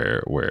Kong,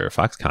 where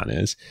Foxconn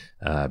is,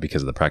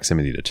 because of the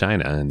proximity to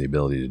China and the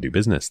ability to do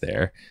business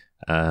there.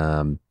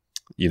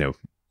 You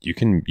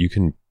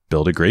can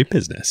build a great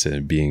business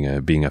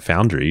being a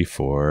foundry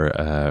for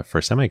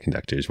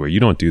semiconductors, where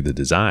you don't do the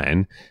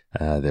design.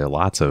 There are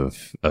lots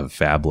of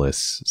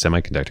fabless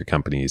semiconductor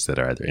companies that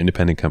are either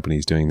independent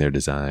companies doing their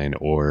design,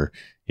 or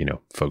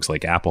folks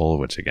like Apple,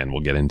 which again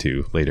we'll get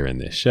into later in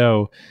this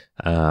show.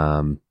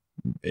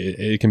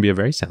 It can be a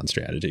very sound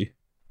strategy.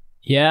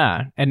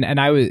 Yeah, and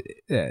I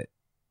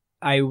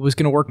was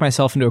going to work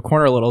myself into a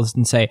corner a little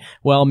and say,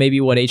 well,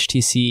 maybe what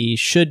HTC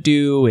should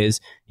do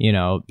is,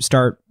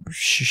 start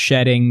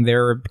shedding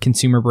their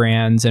consumer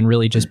brands and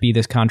really just be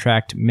this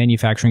contract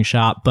manufacturing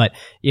shop. But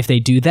if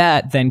they do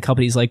that, then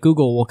companies like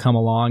Google will come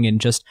along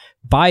and just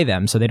buy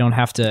them, so they don't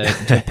have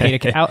to pay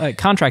to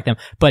contract them.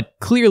 But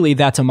clearly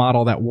that's a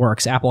model that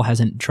works. Apple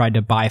hasn't tried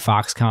to buy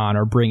Foxconn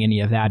or bring any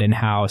of that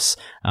in-house.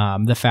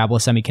 The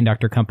fabless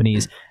semiconductor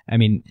companies, I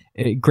mean,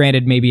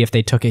 granted, maybe if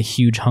they took a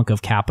huge hunk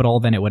of capital,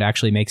 then it would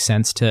actually make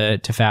sense to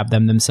fab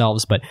them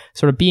themselves. But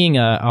sort of being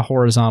a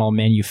horizontal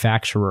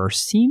manufacturer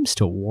seems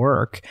to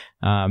work,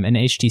 and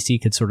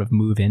HTC could sort of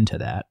move into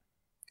that.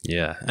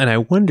 Yeah, and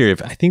I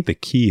think the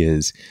key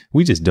is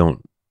we just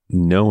don't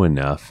know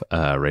enough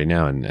right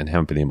now, and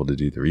haven't been able to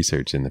do the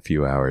research in the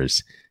few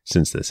hours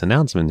since this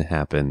announcement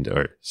happened,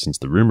 or since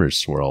the rumors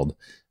swirled,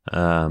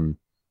 to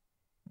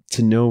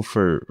know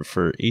for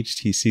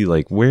HTC,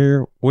 like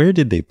where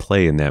did they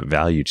play in that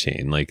value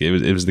chain? Like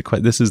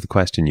this is the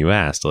question you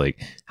asked, like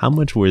how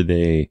much were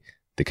they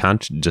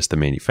just the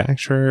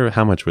manufacturer?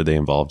 How much were they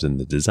involved in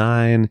the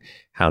design?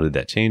 How did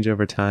that change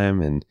over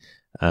time? And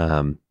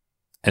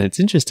it's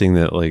interesting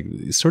that, like,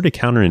 sort of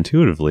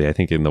counterintuitively, I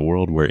think in the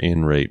world we're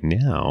in right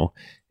now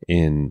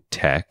in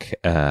tech,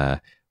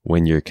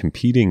 when you're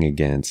competing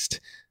against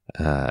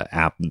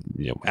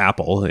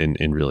Apple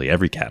in really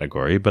every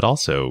category, but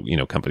also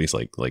companies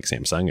like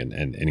Samsung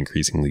and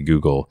increasingly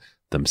Google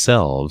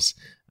themselves,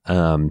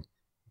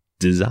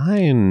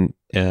 design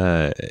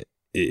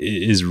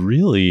is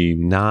really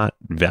not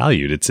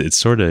valued. It's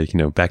sort of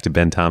back to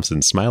Ben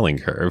Thompson's smiling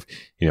curve.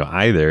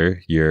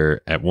 Either you're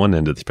at one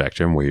end of the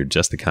spectrum where you're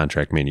just the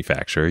contract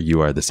manufacturer,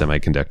 you are the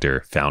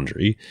semiconductor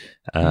foundry,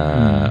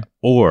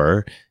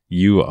 or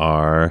you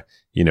are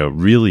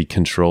really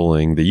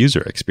controlling the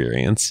user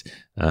experience,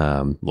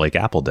 like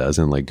Apple does,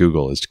 and like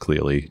Google is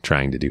clearly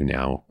trying to do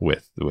now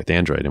with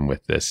Android and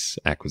with this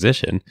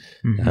acquisition.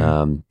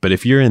 Mm-hmm. But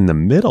if you're in the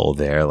middle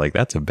there, like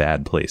that's a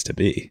bad place to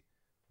be.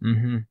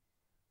 Mm-hmm.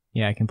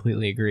 Yeah, I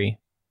completely agree.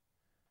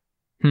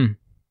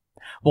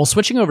 Well,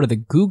 switching over to the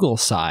Google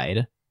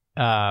side,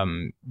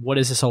 what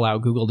does this allow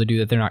Google to do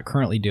that they're not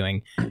currently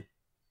doing?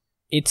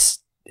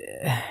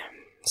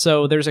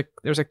 So there's a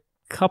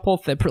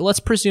couple let's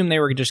presume they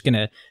were just going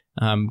to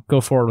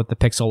go forward with the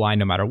Pixel line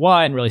no matter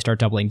what, and really start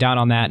doubling down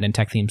on that. And in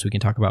tech themes, we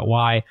can talk about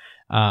why.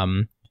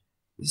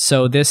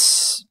 So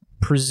this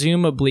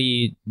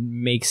presumably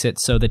makes it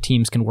so the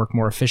teams can work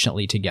more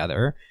efficiently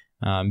together,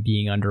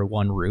 being under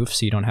one roof,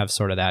 so you don't have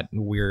sort of that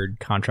weird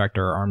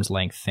contractor arm's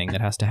length thing that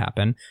has to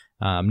happen.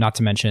 Not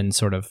to mention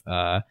sort of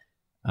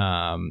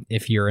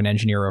if you're an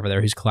engineer over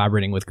there who's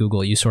collaborating with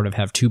Google, you sort of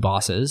have two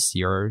bosses.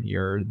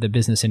 You're the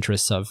business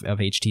interests of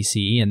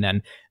HTC, and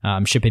then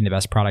shipping the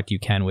best product you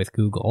can with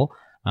Google.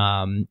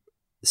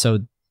 So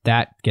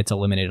that gets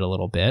eliminated a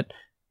little bit.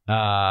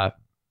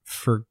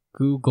 For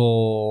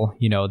Google,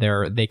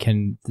 they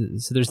can.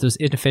 So there's those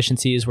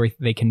inefficiencies where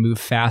they can move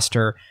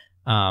faster.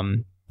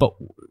 But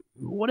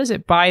what does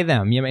it buy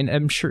them? I mean,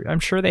 I'm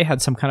sure they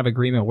had some kind of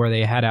agreement where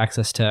they had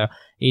access to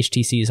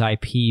HTC's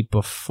IP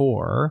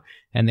before,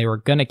 and they were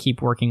going to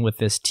keep working with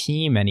this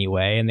team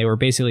anyway, and they were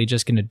basically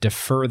just going to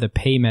defer the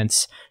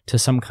payments to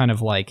some kind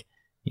of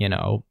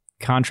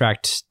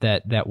contract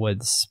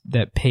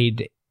that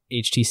paid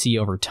HTC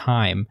over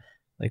time.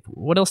 Like,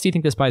 what else do you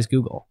think this buys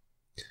Google?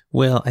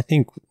 Well, I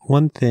think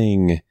one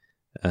thing,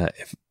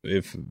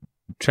 if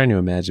trying to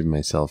imagine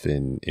myself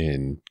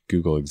in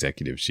Google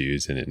executive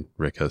shoes and in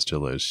Rick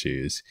Osterloh's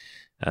shoes,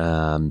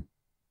 I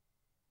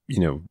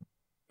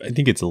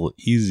think it's a little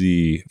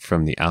easy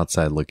from the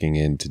outside looking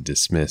in to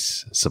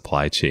dismiss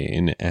supply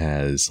chain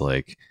as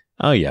like,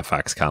 oh yeah,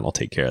 Foxconn will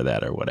take care of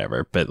that or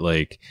whatever. But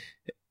like,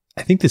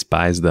 I think this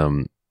buys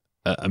them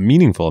a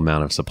meaningful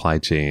amount of supply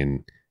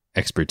chain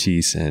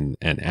expertise and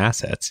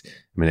assets. I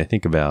mean, I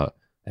think about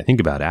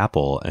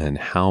Apple and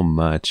how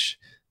much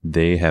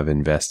they have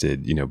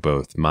invested,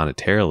 both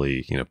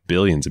monetarily,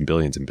 billions and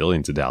billions and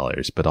billions of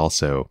dollars, but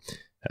also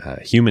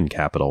human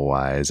capital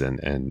wise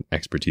and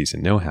expertise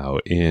and know-how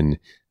in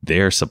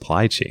their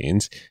supply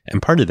chains.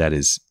 And part of that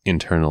is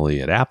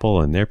internally at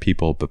Apple and their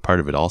people, but part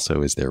of it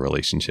also is their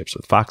relationships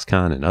with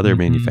Foxconn and other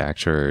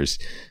manufacturers.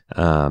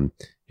 I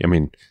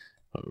mean,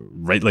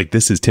 right, like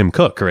this is Tim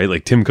Cook, right?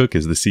 Like Tim Cook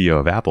is the CEO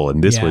of Apple,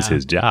 and this was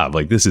his job.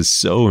 Like this is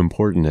so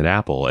important at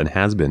Apple and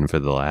has been for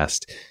the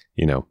last,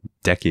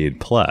 decade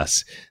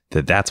plus,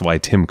 that's why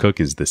Tim Cook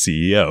is the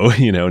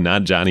CEO,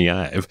 not Johnny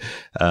Ive.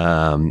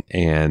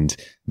 And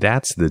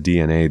that's the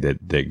DNA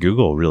that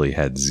Google really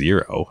had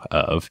zero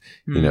of.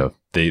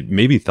 They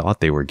maybe thought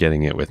they were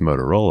getting it with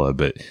Motorola,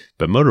 but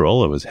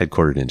Motorola was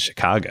headquartered in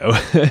Chicago.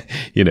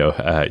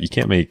 You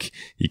can't make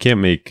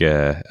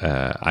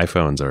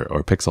iPhones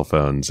or Pixel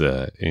phones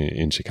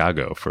in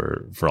Chicago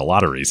for a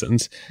lot of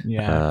reasons.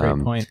 Yeah,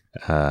 great point.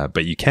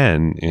 But you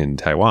can in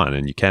Taiwan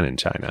and you can in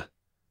China.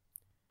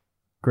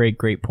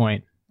 Great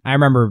point. I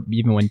remember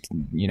even when,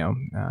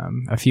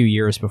 a few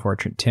years before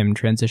Tim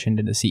transitioned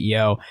into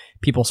CEO,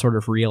 people sort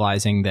of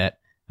realizing that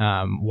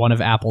one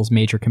of Apple's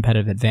major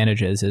competitive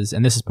advantages is,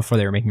 and this is before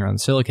they were making their own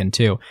silicon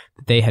too,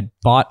 that they had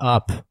bought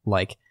up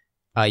like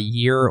a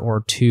year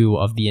or two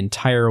of the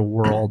entire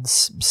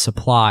world's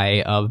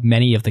supply of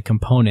many of the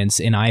components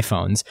in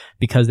iPhones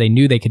because they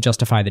knew they could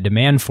justify the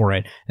demand for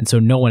it. And so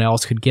no one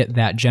else could get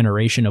that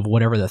generation of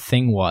whatever the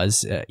thing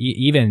was,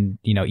 even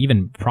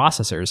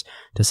processors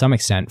to some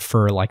extent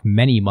for like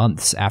many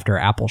months after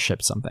Apple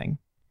shipped something.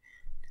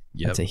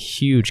 Yep. That's a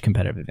huge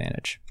competitive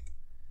advantage.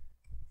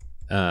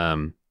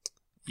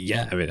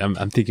 Yeah, I mean,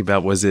 I'm thinking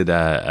about, was it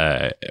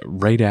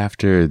right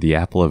after the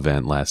Apple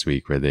event last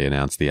week where they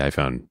announced the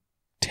iPhone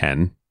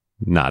 10,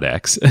 not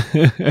X,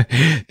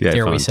 the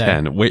Dare iPhone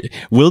 10. Wait,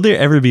 will there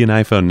ever be an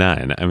iPhone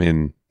 9? I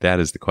mean, that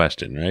is the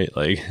question, right?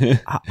 Like,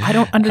 I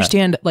don't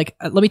understand. Like,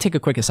 let me take a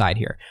quick aside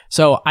here.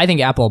 So I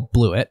think Apple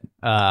blew it.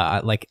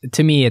 Like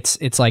to me,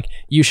 it's like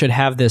you should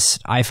have this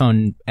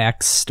iPhone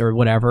X or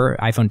whatever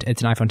it's an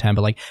iPhone 10,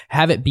 but like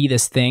have it be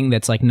this thing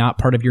that's like not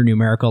part of your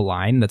numerical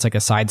line. That's like a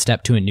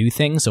sidestep to a new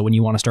thing. So when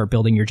you want to start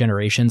building your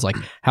generations, like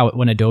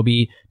when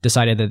Adobe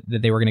decided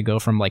that they were going to go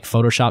from like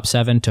Photoshop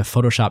 7 to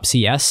Photoshop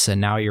CS, and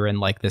now you're in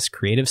like this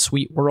Creative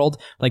Suite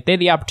world, like they had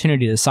the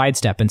opportunity to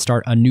sidestep and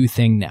start a new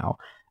thing now.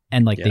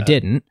 And like they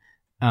didn't,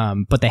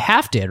 but they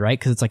half did, right?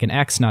 Because it's like an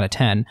X, not a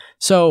 10.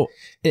 So,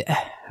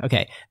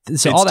 okay. So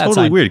it's all that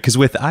totally weird because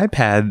with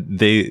iPad,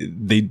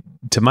 they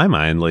to my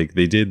mind, like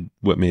they did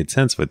what made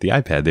sense with the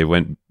iPad. They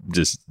went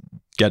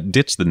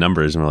ditched the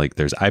numbers and were like,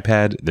 "There's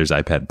iPad, there's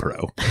iPad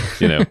Pro."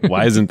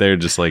 Why isn't there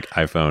just like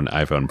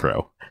iPhone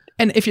Pro?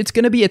 And if it's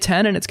going to be a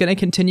 10 and it's going to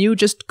continue,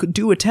 just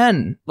do a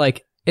 10.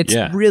 Like it's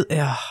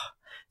really.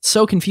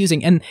 So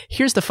confusing. And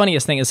here's the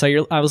funniest thing is,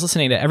 I was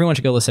listening to, everyone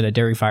should go listen to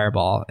Dairy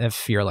Fireball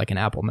if you're like an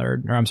Apple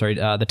nerd, or I'm sorry,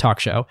 the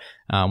talk show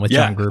with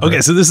John Gruber.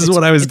 Okay, so this is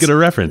what I was going to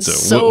reference.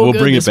 So we'll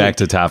bring it back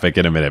to topic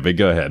in a minute, but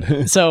go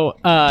ahead. So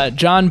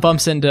John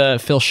bumps into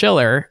Phil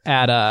Schiller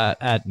at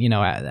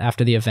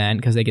after the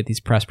event because they get these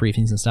press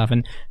briefings and stuff.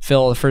 And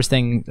Phil, the first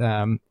thing,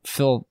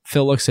 Phil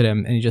looks at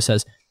him and he just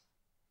says,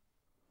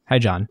 "Hi,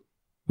 John.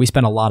 We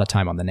spent a lot of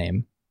time on the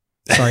name.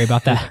 Sorry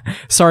about that.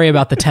 Sorry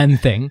about the 10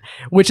 thing,"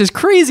 which is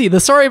crazy.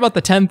 The sorry about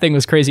the 10 thing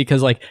was crazy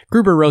because like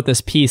Gruber wrote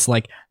this piece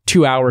like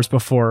 2 hours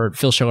before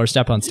Phil Schiller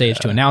stepped on stage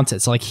to announce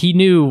it. So like he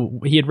knew,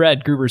 he had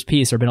read Gruber's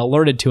piece or been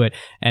alerted to it,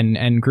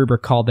 and Gruber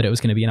called that it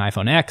was going to be an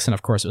iPhone X, and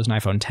of course it was an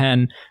iPhone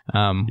 10,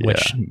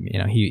 which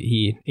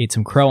he ate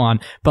some crow on.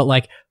 But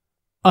like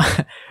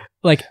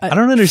like I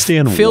don't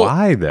understand Phil,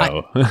 why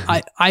though.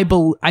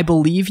 I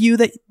believe you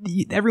that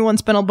everyone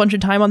spent a bunch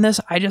of time on this.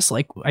 I just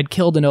I'd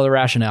kill to know the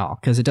rationale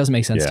because it doesn't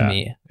make sense to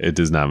me. It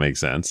does not make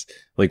sense.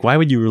 Like, why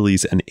would you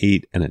release an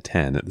 8 and a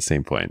 10 at the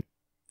same point?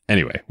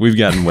 Anyway, we've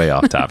gotten way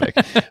off topic.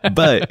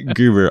 But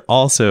Gruber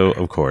also,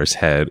 of course,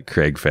 had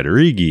Craig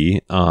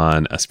Federighi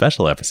on a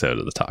special episode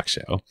of the talk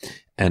show.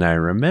 And I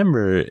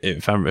remember,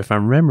 if I'm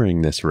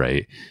remembering this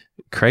right,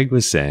 Craig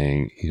was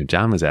saying,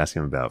 John was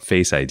asking him about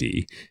Face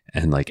ID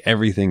and like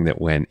everything that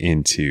went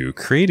into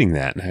creating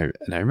that. And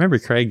I remember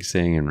Craig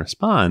saying in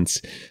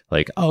response,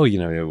 like, "Oh,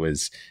 it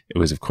was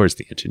of course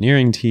the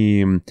engineering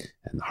team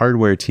and the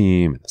hardware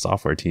team and the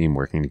software team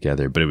working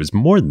together, but it was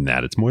more than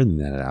that. It's more than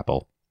that at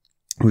Apple.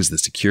 It was the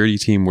security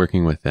team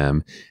working with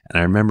them." And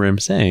I remember him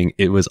saying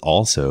it was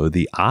also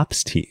the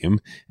ops team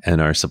and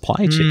our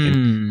supply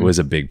chain was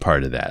a big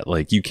part of that.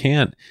 Like you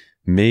can't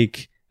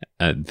make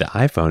the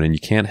iPhone and you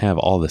can't have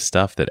all the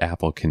stuff that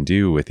Apple can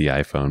do with the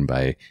iPhone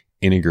by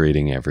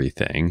integrating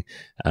everything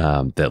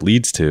that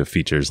leads to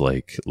features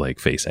like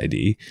Face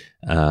ID.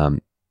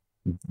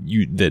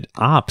 That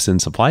ops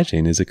and supply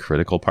chain is a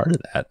critical part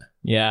of that.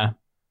 Yeah,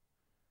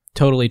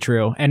 totally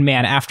true. And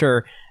man,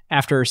 after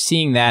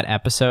seeing that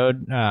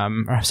episode,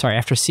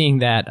 after seeing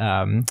that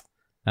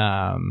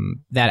that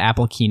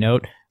Apple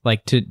keynote,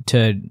 like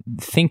to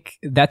think,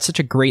 that's such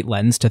a great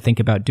lens to think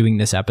about doing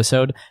this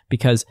episode,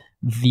 because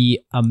the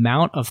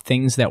amount of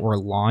things that were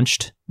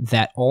launched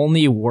that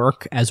only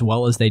work as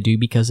well as they do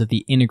because of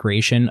the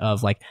integration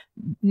of like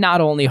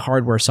not only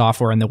hardware,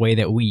 software, and the way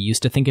that we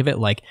used to think of it,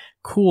 like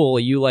cool,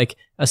 you like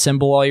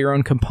assemble all your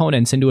own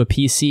components into a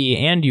PC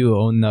and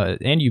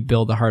you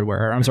build the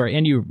hardware. I'm sorry,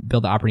 and you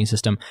build the operating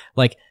system.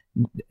 Like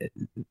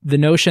the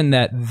notion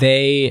that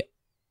they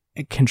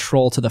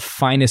control to the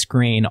finest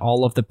grain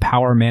all of the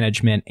power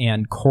management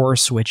and core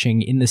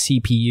switching in the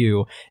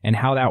CPU and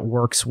how that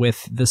works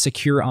with the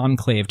secure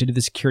enclave to do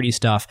the security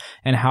stuff,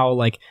 and how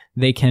like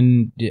they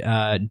can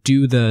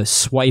do the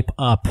swipe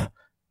up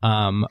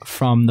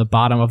from the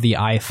bottom of the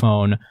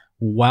iPhone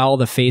while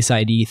the Face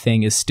ID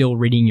thing is still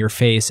reading your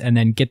face, and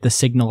then get the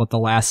signal at the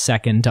last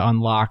second to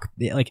unlock,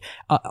 like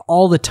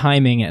all the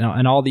timing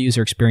and all the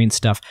user experience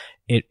stuff.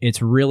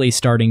 It's really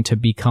starting to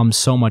become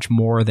so much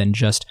more than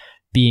just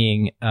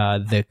being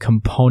the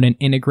component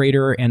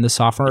integrator and the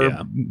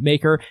software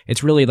maker.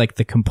 It's really like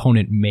the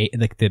component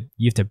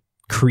you have to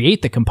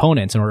create the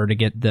components in order to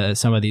get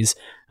some of these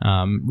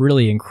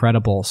really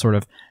incredible sort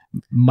of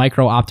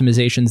micro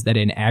optimizations that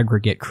in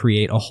aggregate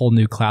create a whole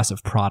new class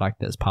of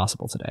product that is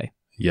possible today.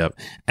 Yep.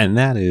 And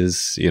that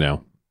is,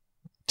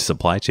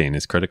 supply chain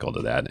is critical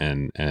to that.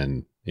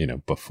 And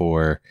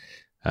before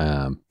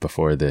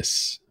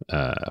this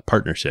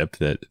partnership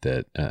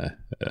that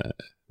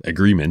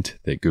agreement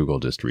that Google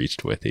just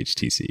reached with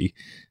HTC,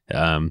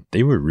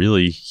 they were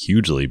really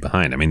hugely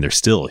behind. I mean, they're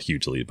still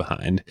hugely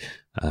behind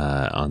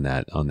on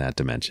that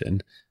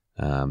dimension.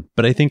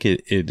 But I think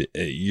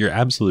you're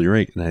absolutely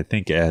right, and I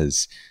think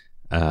as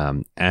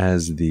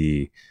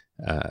the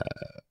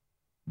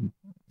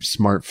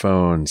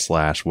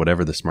smartphone /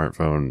 whatever the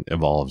smartphone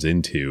evolves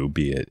into,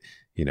 be it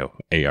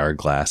AR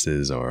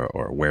glasses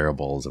or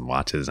wearables and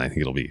watches, and I think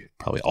it'll be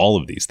probably all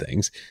of these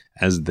things.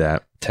 As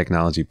that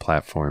technology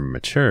platform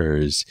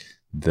matures,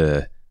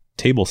 the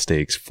table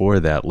stakes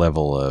for that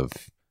level of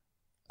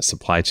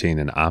supply chain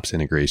and ops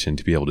integration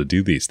to be able to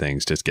do these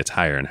things just gets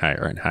higher and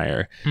higher and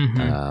higher.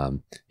 Mm-hmm.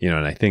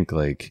 And I think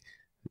like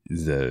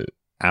the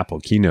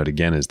Apple keynote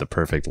again is the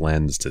perfect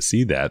lens to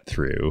see that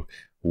through,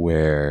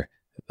 where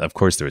of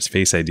course there was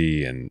Face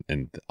ID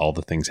and all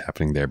the things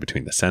happening there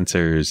between the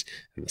sensors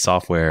and the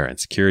software and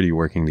security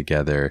working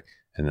together.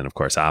 And then of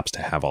course ops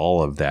to have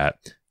all of that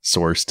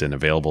sourced and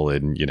available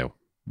in,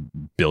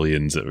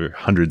 billions or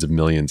hundreds of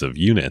millions of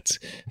units.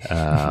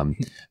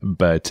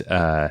 But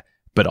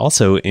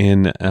also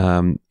in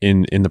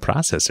the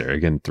processor,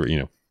 again,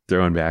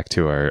 throwing back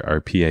to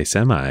our PA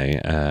Semi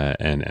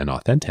and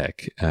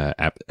Authentic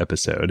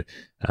episode,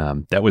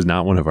 that was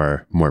not one of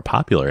our more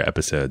popular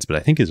episodes, but I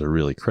think is a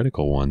really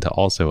critical one to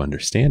also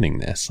understanding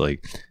this.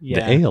 Like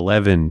the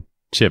A11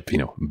 chip,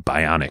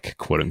 bionic,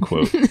 quote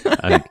unquote.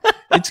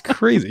 It's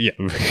crazy.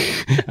 Yeah.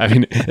 I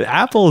mean,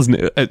 Apple's,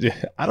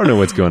 I don't know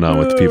what's going on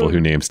with the people who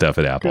name stuff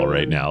at Apple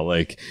right now.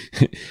 Like,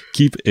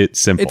 keep it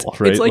simple,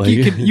 right? It's like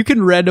you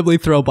can randomly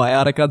throw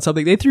bionic on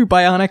something. They threw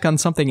bionic on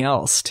something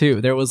else too.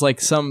 There was like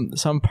some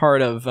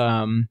part of,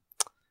 I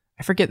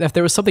forget if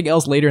there was something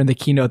else later in the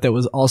keynote that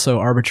was also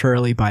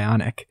arbitrarily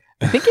bionic.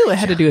 I think it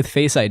had to do with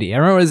Face ID. I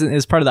remember it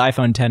was part of the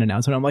iPhone 10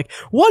 announcement. I'm like,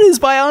 what is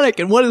bionic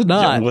and what is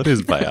not? Yeah, what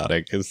is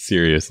bionic?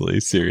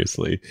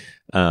 Seriously.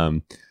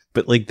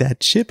 But like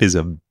that chip is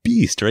a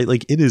beast, right?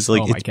 Like it is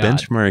like it's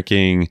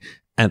benchmarking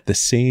at the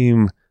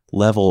same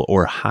level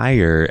or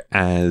higher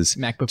as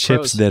MacBook chips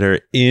Pros that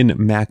are in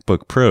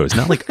MacBook Pros,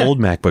 not like old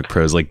MacBook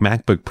Pros, like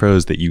MacBook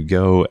Pros that you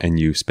go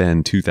and you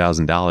spend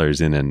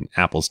 $2,000 in an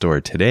Apple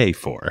store today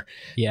for.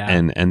 Yeah.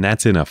 And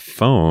that's in a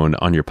phone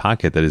on your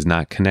pocket that is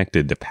not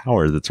connected to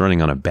power, that's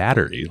running on a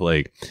battery.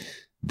 Like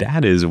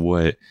that is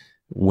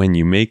when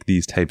you make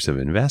these types of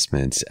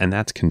investments, and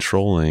that's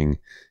controlling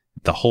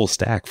the whole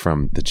stack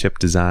from the chip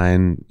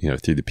design,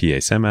 through the PA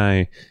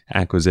Semi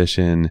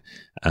acquisition,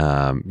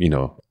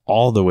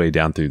 all the way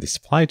down through the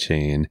supply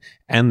chain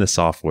and the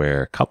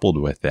software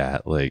coupled with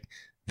that, like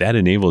that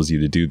enables you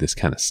to do this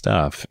kind of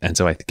stuff. And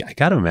so I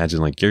got to imagine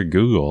like you're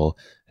Google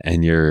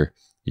and you're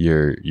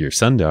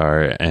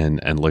Sundar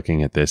and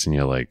looking at this and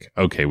you're like,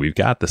 okay, we've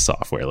got the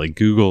software. Like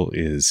Google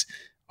is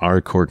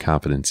our core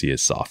competency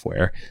is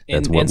software.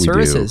 That's what we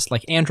services. do.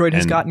 Like Android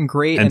has gotten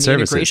great and the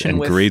services integration and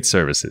with great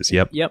services.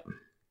 Yep.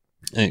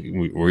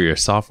 We're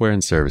software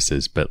and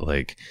services, but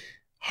like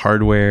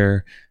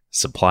hardware,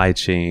 supply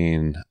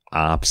chain,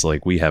 ops,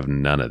 like we have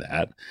none of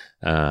that.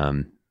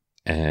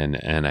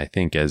 And I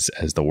think as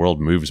the world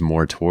moves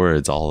more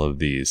towards all of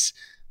these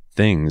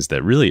things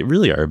that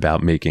really are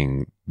about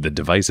making the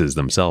devices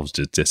themselves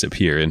just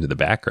disappear into the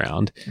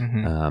background.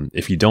 Mm-hmm.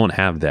 If you don't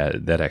have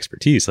that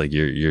expertise, like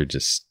you're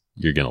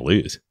going to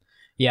lose.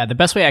 Yeah. The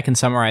best way I can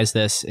summarize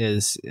this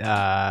is,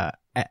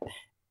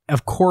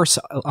 of course,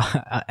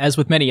 as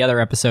with many other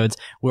episodes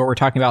where we're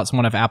talking about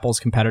one of Apple's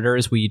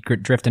competitors, we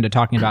drift into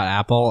talking about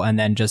Apple and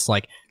then just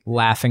like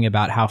laughing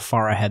about how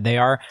far ahead they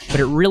are. But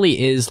it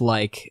really is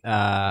like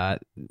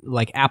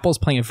Apple's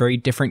playing a very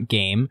different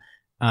game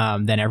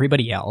than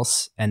everybody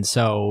else. And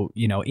so,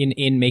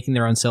 in making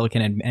their own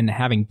silicon and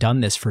having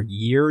done this for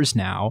years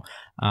now,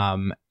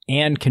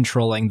 and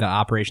controlling the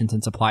operations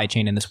and supply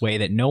chain in this way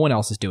that no one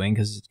else is doing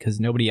because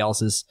nobody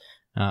else is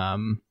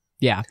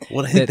Yeah.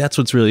 Well, I think that's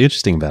what's really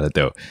interesting about it,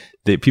 though.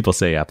 People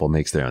say Apple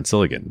makes their own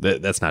silicon.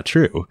 That's not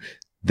true.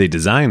 They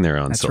design their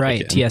own silicon.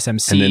 That's right.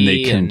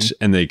 TSMC. And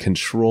then they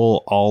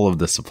control all of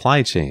the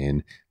supply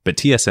chain. But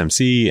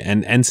TSMC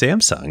and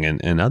Samsung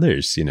and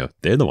others,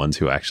 they're the ones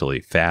who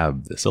actually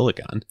fab the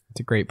silicon. That's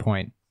a great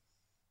point.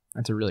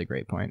 That's a really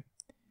great point.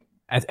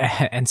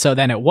 And so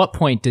then at what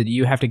point did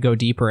you have to go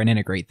deeper and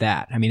integrate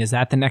that? I mean, is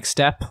that the next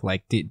step?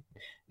 Like,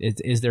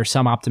 is there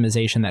some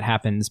optimization that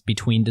happens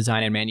between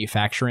design and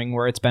manufacturing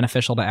where it's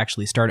beneficial to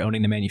actually start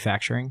owning the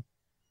manufacturing?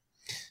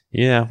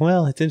 Yeah,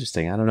 well, it's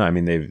interesting. I don't know. I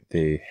mean,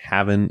 they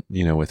haven't,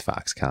 with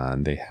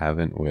Foxconn, they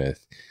haven't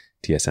with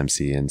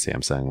TSMC and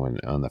Samsung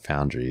on the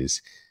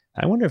foundries.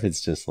 I wonder if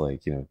it's just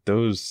like,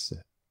 those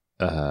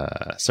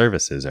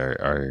services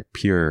are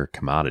pure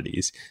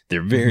commodities.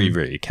 They're very,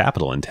 very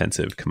capital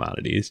intensive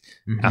commodities.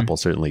 Mm-hmm. Apple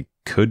certainly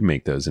could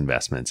make those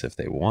investments if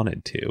they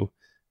wanted to.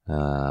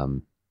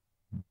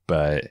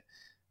 But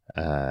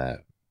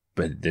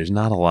there's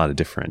not a lot of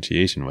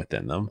differentiation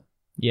within them.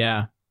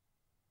 Yeah.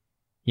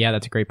 Yeah,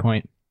 that's a great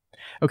point.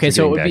 Okay,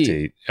 so it would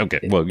be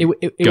it would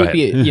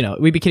be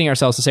we'd be kidding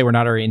ourselves to say we're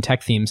not already in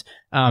tech themes,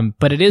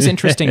 but it is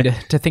interesting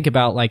to think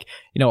about, like,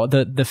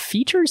 the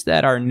features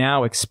that are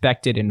now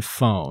expected in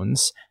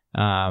phones.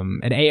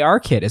 An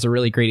ARKit is a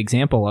really great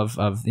example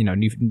of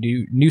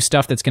new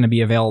stuff that's going to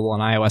be available on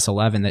iOS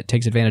 11 that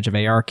takes advantage of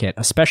ARKit,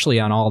 especially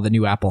on all the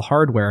new Apple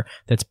hardware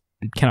that's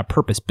kind of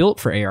purpose built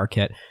for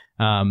ARKit.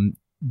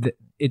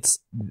 It's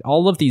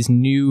all of these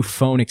new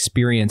phone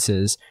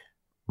experiences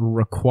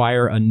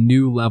require a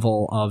new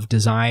level of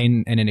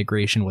design and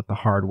integration with the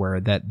hardware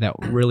that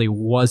really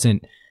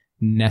wasn't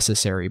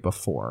necessary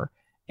before.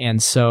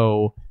 And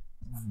so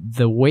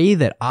the way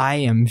that I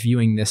am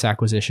viewing this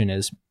acquisition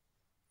is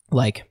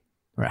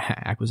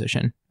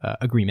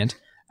agreement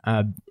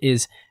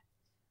is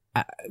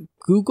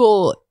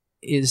Google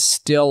is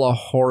still a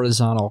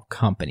horizontal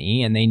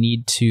company, and they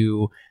need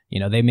to,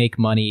 they make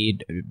money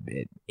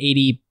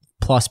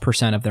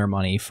 80+% of their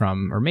money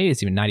from, or maybe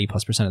it's even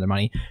 90+% of their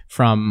money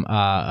from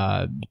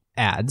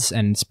ads,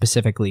 and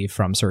specifically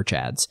from search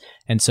ads.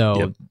 And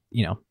so,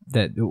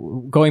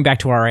 going back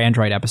to our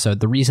Android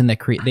episode, the reason that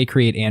they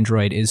create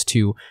Android is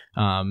to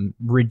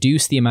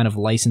reduce the amount of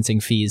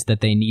licensing fees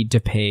that they need to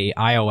pay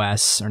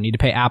iOS or need to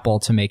pay Apple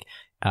to make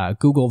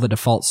Google the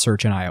default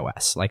search in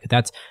iOS. Like,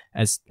 that's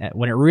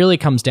when it really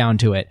comes down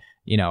to it.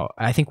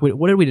 I think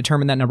what did we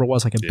determine that number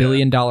was? Like $1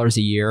 billion a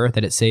year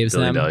that it saves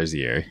them. $1 billion a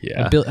year,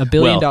 yeah. $1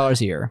 billion a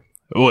year.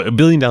 Well, $1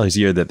 billion a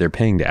year that they're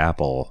paying to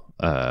Apple.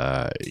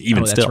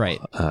 That's still. Right.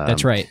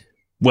 That's right.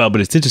 Well,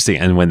 but it's interesting.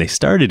 And when they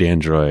started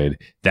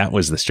Android, that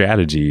was the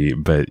strategy.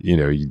 But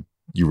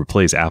you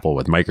replace Apple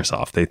with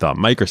Microsoft. They thought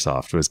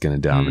Microsoft was going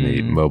to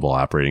dominate mobile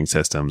operating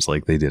systems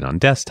like they did on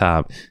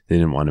desktop. They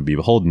didn't want to be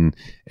beholden.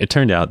 It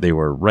turned out they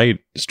were right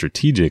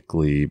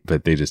strategically,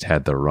 but they just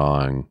had the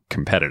wrong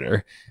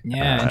competitor.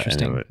 Yeah,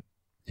 interesting.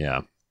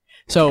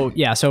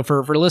 So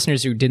for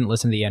listeners who didn't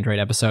listen to the Android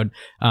episode,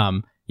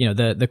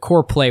 the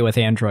core play with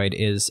Android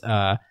is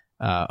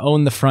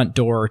own the front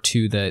door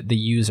to the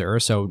user.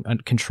 So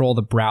control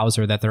the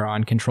browser that they're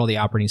on, control the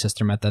operating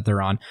system that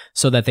they're on,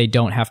 so that they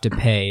don't have to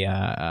pay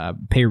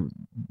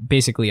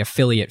basically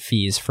affiliate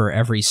fees for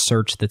every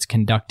search that's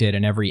conducted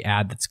and every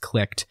ad that's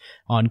clicked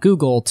on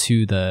Google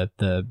to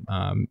the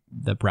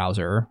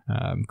browser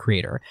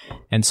creator.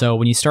 And so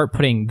when you start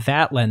putting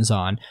that lens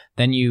on,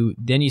 then you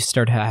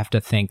start to have to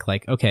think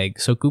like, okay,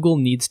 so Google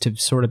needs to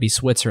sort of be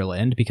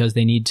Switzerland because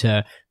they need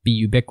to be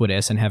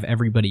ubiquitous and have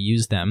everybody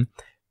use them.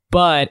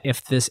 But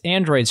if this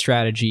Android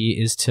strategy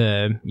is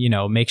to,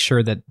 make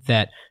sure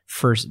that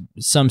for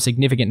some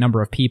significant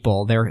number of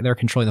people, they're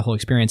controlling the whole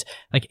experience,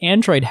 like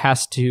Android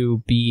has to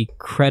be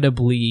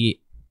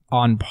credibly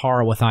on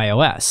par with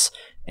iOS.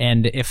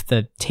 And if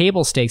the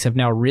table stakes have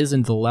now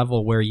risen to the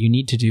level where you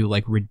need to do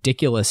like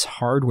ridiculous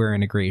hardware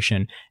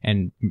integration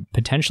and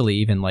potentially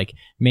even like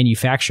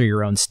manufacture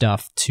your own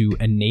stuff to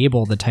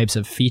enable the types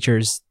of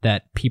features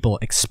that people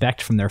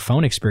expect from their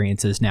phone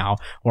experiences now,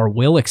 or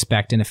will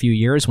expect in a few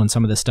years when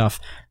some of this stuff,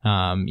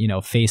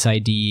 Face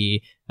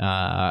ID,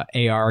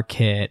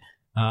 ARKit,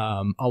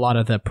 a lot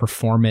of the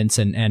performance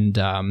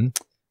and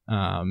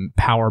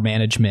power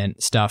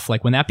management stuff,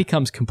 like when that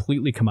becomes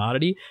completely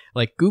commodity,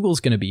 like Google's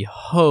going to be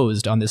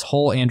hosed on this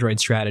whole Android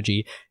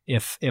strategy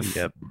if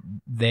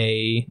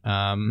they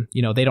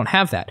they don't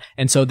have that.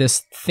 And so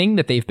this thing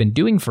that they've been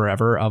doing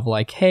forever of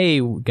like, hey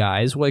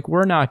guys, like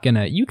we're not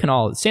gonna,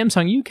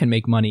 Samsung, you can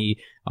make money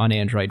on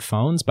Android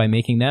phones by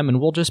making them,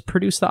 and we'll just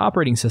produce the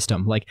operating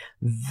system. Like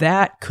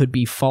that could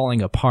be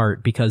falling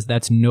apart because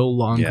that's no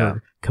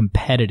longer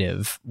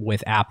competitive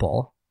with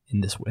Apple in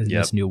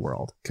this new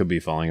world. Could be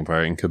falling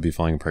apart, and could be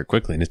falling apart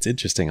quickly. And it's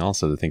interesting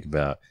also to think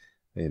about,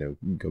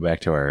 go back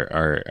to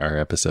our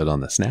episode on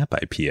the Snap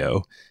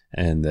IPO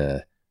and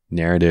the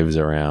narratives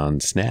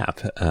around Snap.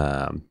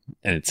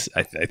 And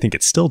I think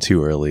it's still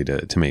too early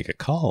to make a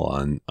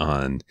call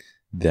on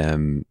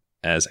them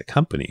as a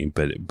company.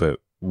 But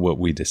what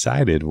we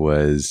decided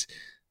was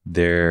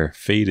their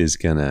fate is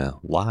gonna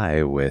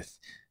lie with,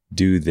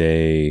 do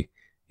they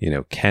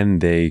can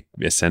they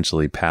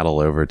essentially paddle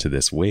over to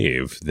this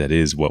wave that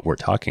is what we're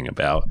talking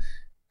about?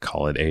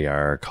 Call it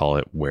AR, call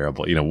it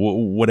wearable,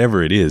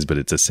 whatever it is, but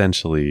it's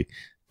essentially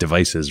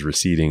devices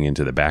receding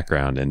into the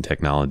background and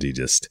technology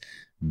just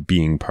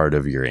being part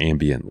of your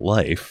ambient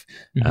life.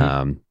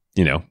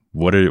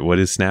 What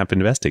is Snap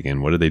investing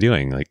in? What are they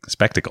doing? Like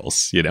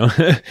spectacles,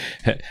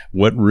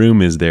 what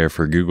room is there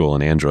for Google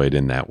and Android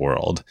in that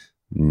world?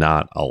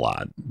 Not a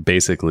lot.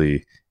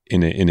 Basically,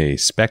 in a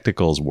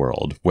spectacles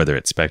world, whether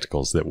it's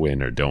spectacles that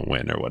win or don't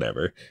win or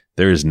whatever,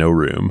 there is no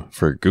room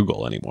for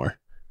Google anymore.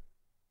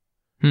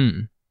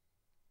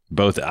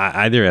 Both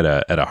either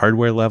at a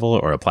hardware level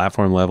or a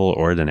platform level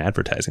or at an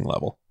advertising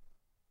level.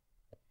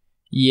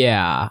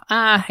 Yeah.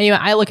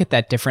 I look at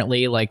that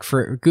differently. Like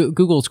for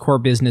Google's core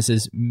business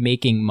is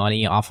making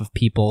money off of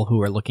people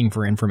who are looking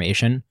for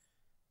information.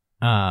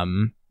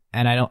 And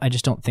I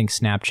just don't think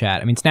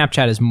Snapchat. I mean,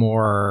 Snapchat is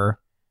more.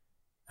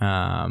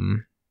 I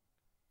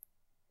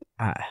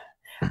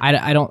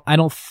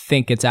don't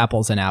think it's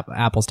apples to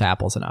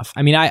apples enough.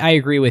 I mean, I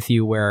agree with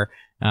you where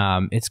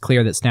it's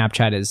clear that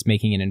Snapchat is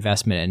making an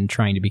investment and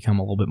trying to become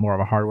a little bit more of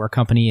a hardware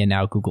company, and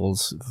now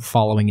Google's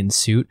following in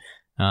suit.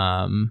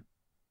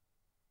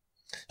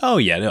 Oh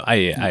yeah, no,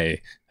 I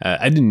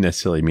didn't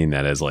necessarily mean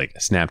that as like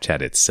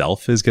Snapchat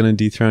itself is going to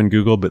dethrone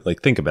Google, but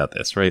like think about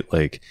this, right?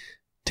 Like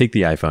take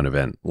the iPhone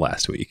event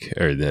last week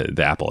or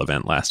the Apple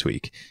event last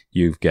week.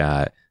 You've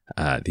got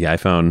the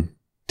iPhone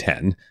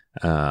 10,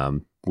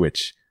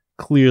 which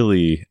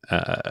clearly,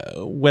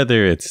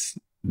 whether it's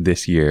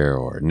this year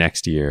or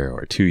next year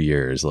or 2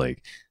 years,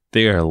 like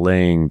they are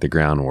laying the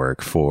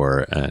groundwork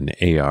for an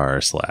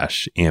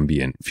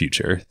AR/ambient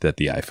future that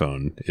the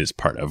iPhone is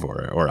part of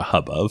or a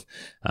hub of.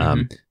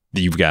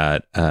 You've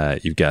got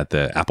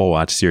the Apple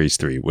Watch Series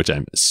 3, which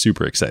I'm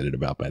super excited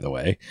about, by the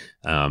way,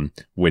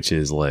 which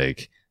is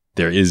like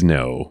there is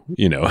no,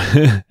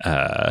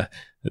 there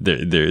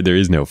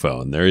is no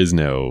phone, there is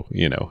no,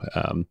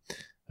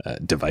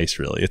 device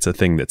really. It's a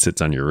thing that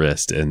sits on your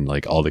wrist, and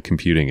like all the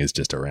computing is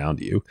just around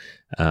you.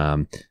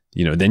 Then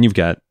you've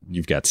got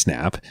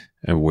Snap,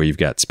 where you've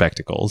got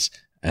spectacles,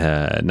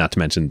 not to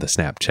mention the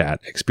Snapchat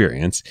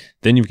experience.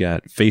 Then you've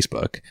got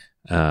Facebook,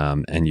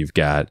 and you've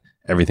got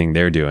everything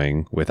they're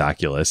doing with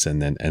Oculus,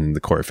 and the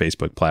core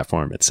Facebook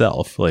platform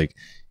itself. Like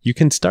you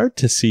can start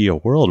to see a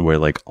world where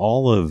like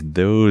all of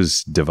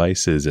those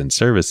devices and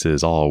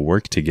services all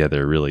work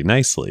together really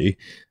nicely.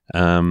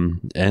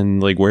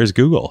 And like, where's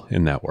Google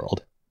in that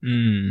world?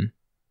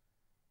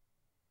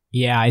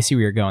 Yeah, I see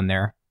where you're going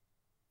there.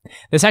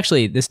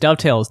 This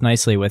dovetails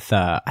nicely with,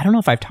 I don't know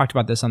if I've talked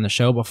about this on the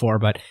show before,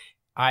 but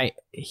I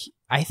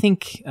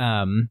think,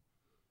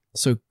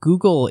 so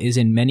Google is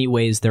in many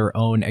ways their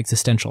own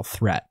existential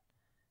threat.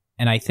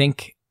 And I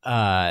think,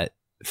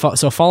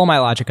 so follow my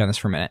logic on this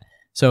for a minute.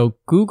 So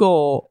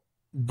Google,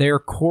 their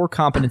core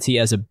competency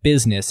as a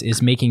business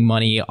is making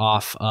money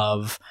off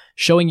of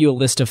showing you a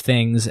list of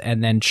things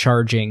and then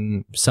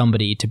charging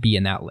somebody to be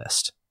in that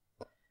list.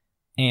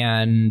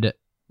 And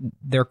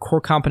their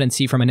core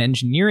competency from an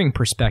engineering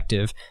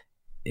perspective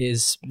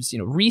is,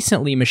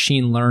 recently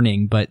machine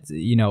learning, but,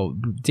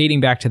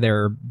 dating back to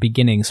their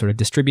beginnings, sort of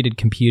distributed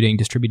computing,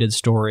 distributed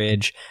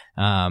storage,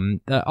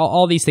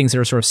 all these things that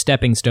are sort of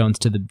stepping stones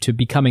to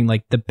becoming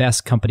like the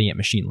best company at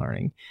machine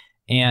learning.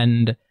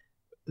 And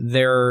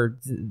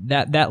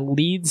that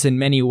leads in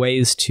many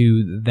ways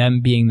to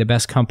them being the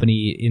best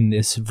company in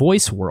this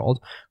voice world,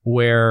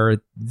 where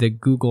the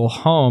Google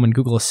Home and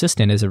Google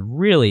Assistant is a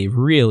really,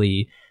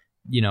 really,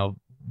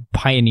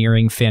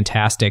 pioneering,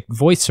 fantastic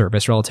voice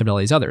service relative to all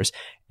these others.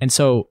 And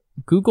so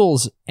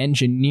Google's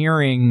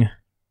engineering,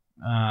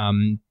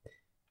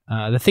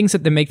 the things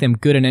that make them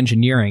good in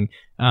engineering,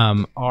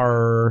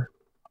 are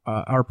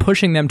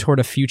pushing them toward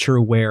a future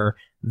where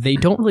they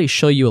don't really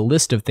show you a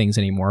list of things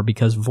anymore,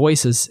 because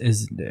voice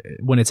is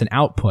when it's an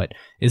output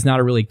is not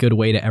a really good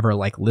way to ever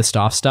like list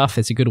off stuff.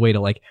 It's a good way to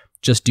like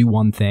just do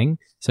one thing.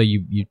 So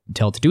you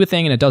tell it to do a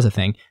thing and it does a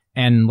thing.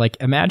 And like,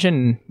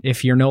 imagine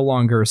if you're no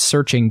longer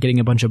searching, getting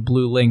a bunch of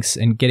blue links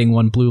and getting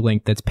one blue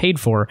link that's paid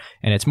for,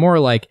 and it's more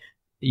like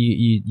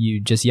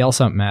you just yell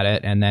something at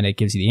it and then it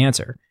gives you the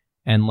answer.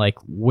 And like,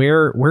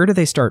 where do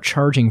they start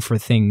charging for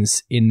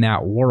things in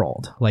that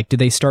world? Like, do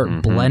they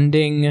start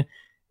blending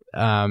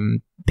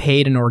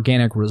paid and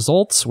organic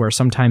results where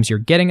sometimes you're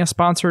getting a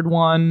sponsored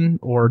one,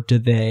 or do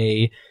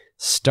they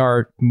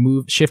start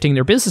shifting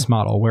their business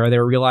model where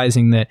they're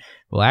realizing that,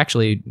 well,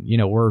 actually,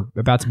 we're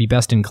about to be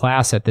best in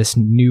class at this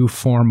new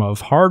form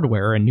of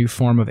hardware and new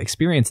form of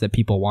experience that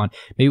people want.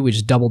 Maybe we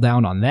just double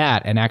down on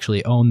that and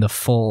actually own the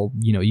full,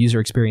 user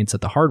experience at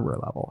the hardware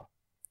level.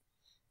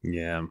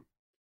 Yeah.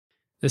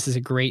 This is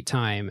a great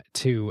time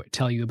to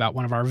tell you about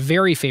one of our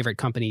very favorite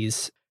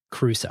companies,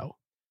 Crusoe.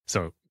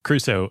 So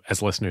Crusoe,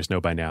 as listeners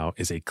know by now,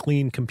 is a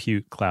clean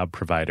compute cloud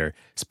provider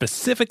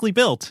specifically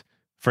built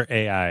for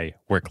AI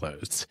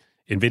workloads.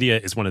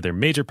 NVIDIA is one of their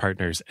major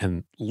partners,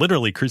 and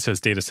literally Crusoe's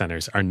data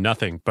centers are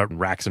nothing but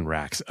racks and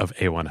racks of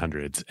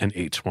A100s and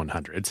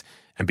H100s.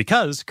 And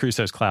because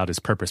Crusoe's cloud is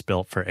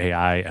purpose-built for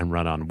AI and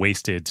run on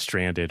wasted,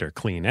 stranded, or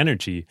clean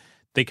energy,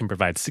 they can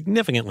provide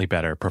significantly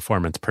better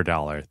performance per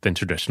dollar than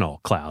traditional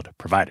cloud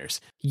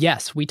providers.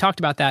 Yes, we talked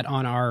about that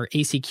on our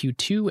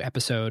ACQ2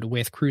 episode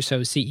with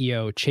Crusoe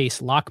CEO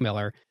Chase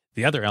Lockmiller.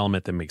 The other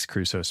element that makes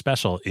Crusoe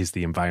special is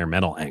the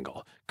environmental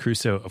angle.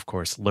 Crusoe, of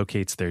course,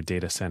 locates their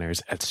data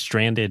centers at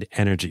stranded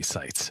energy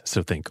sites.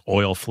 So think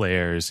oil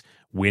flares,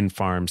 wind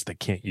farms that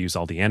can't use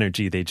all the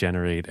energy they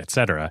generate,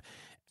 etc.,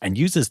 and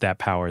uses that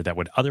power that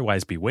would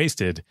otherwise be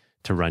wasted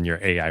to run your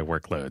AI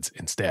workloads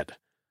instead.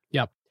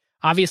 Yep.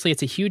 Obviously,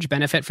 it's a huge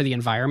benefit for the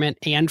environment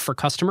and for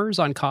customers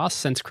on costs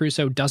since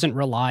Crusoe doesn't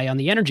rely on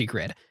the energy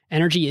grid.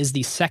 Energy is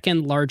the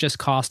second largest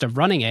cost of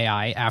running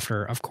AI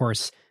after, of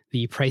course,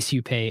 the price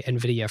you pay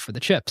NVIDIA for the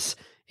chips.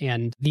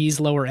 And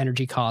these lower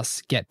energy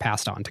costs get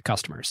passed on to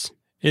customers.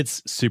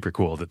 It's super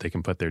cool that they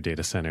can put their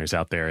data centers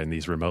out there in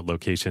these remote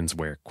locations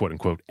where, quote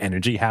unquote,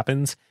 energy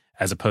happens,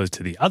 as opposed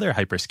to the other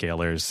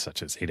hyperscalers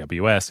such as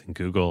AWS and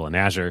Google and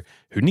Azure,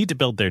 who need to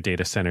build their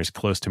data centers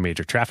close to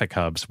major traffic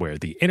hubs where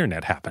the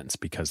internet happens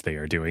because they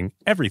are doing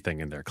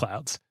everything in their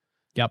clouds.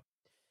 Yep.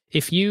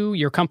 If you,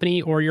 your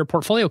company, or your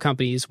portfolio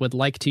companies would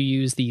like to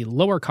use the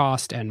lower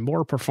cost and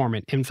more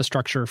performant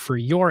infrastructure for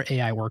your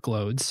AI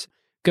workloads,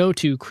 go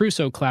to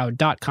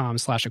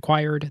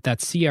crusoecloud.com/acquired.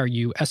 That's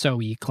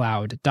CRUSOE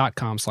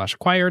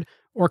cloud.com/acquired,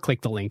 or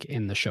click the link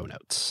in the show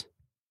notes.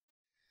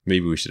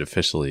 Maybe we should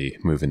officially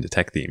move into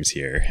tech themes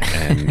here.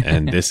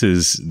 And this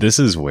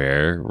is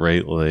where,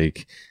 right,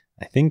 like,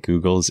 I think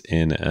Google's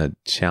in a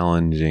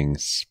challenging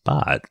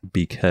spot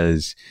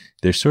because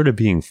they're sort of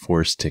being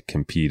forced to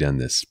compete on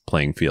this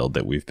playing field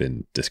that we've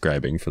been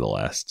describing for the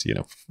last,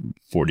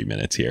 40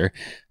 minutes here.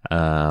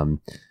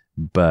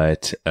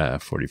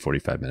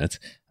 45 minutes.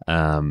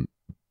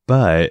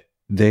 But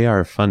they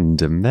are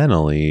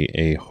fundamentally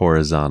a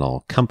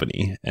horizontal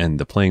company. And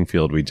the playing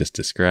field we just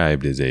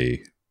described is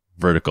a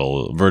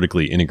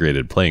vertically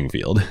integrated playing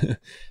field.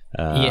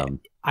 Yeah,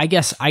 I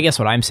guess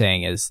what I'm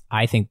saying is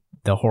I think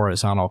the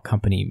horizontal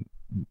company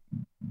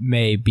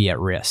may be at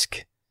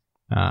risk,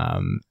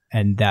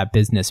 and that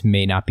business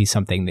may not be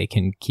something they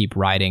can keep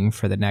riding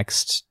for the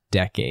next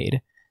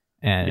decade.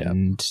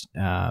 And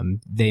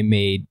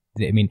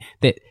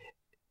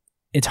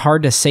it's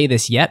hard to say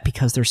this yet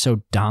because they're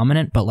so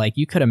dominant, but like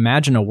you could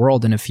imagine a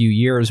world in a few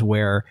years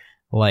where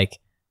like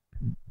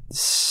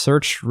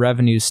search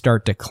revenues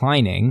start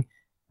declining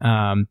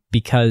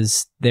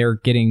because they're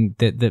getting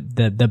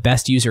the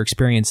best user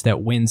experience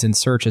that wins in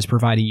search is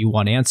providing you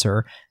one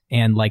answer,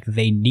 and like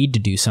they need to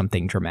do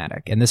something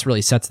dramatic, and this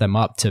really sets them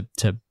up to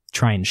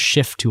try and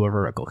shift to a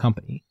vertical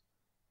company.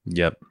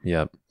 Yep.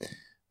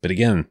 But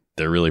again,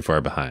 they're really far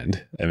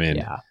behind. I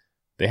mean,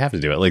 they have to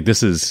do it. Like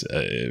this is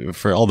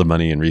for all the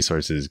money and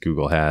resources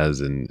Google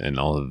has, and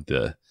all of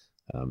the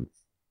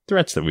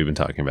threats that we've been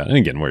talking about. And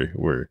again,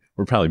 we're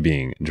probably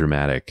being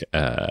dramatic.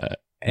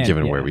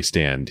 Given where we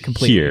stand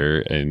completely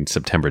here in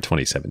September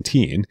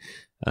 2017.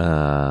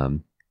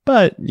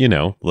 But,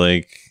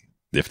 like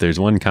if there's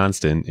one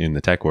constant in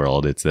the tech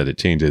world, it's that it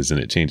changes and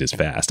it changes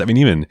fast. I mean,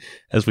 even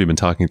as we've been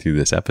talking through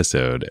this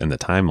episode and the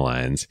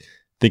timelines,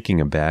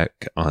 thinking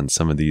back on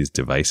some of these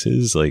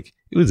devices, like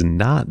it was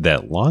not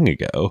that long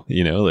ago,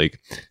 like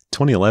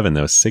 2011,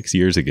 that was 6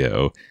 years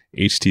ago,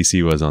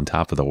 HTC was on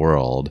top of the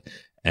world.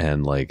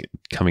 And like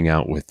coming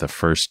out with the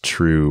first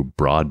true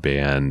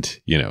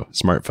broadband,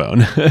 smartphone,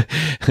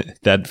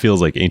 that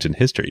feels like ancient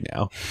history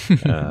now.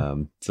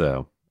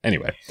 So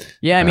anyway,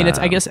 yeah, I mean, it's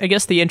I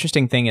guess the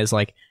interesting thing is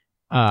like,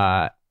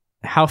 how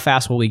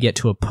fast will we get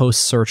to a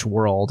post-search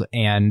world,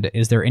 and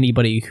is there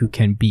anybody who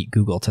can beat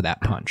Google to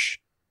that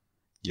punch?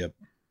 Yep.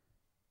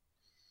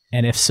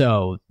 And if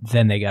so,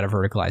 then they got to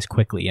verticalize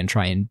quickly and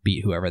try and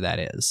beat whoever that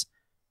is.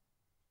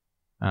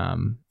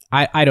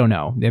 I don't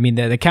know. I mean,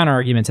 the counter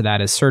argument to that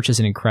is search is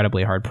an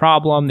incredibly hard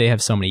problem. They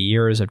have so many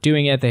years of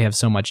doing it. They have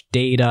so much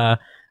data.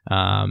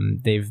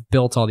 They've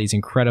built all these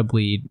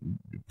incredibly,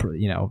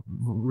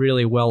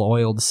 really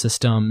well-oiled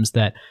systems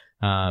that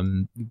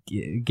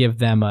give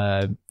them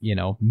a,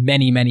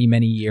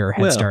 many year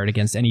head start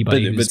against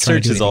anybody who's trying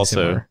search to do is also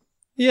similar.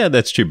 Yeah,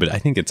 that's true. But I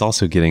think it's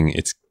also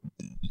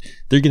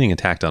they're getting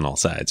attacked on all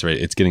sides, right?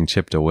 It's getting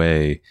chipped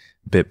away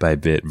bit by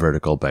bit,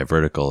 vertical by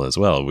vertical as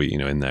well. We,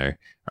 in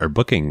our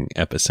booking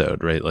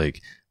episode, right? Like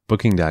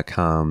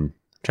booking.com, I'm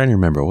trying to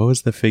remember, what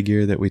was the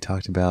figure that we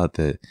talked about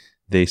that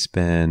they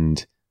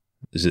spend,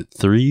 is it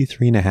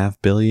 3.5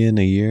 billion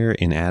a year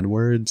in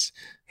AdWords?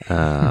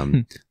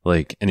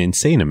 Like an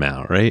insane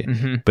amount, right?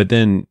 Mm-hmm. But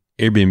then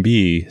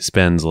Airbnb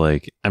spends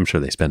I'm sure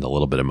they spend a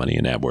little bit of money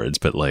in AdWords,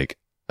 but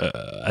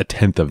a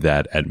tenth of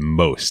that at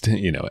most,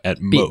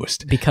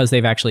 most. Because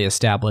they've actually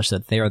established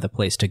that they are the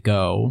place to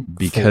go.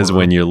 Because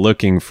when you're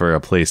looking for a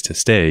place to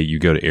stay, you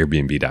go to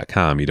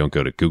Airbnb.com. You don't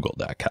go to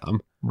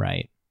Google.com.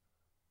 Right.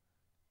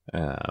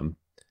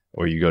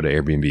 Or you go to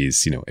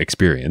Airbnb's,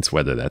 experience,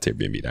 whether that's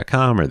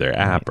Airbnb.com or their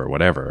app or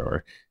whatever.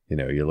 Or,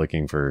 you're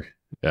looking for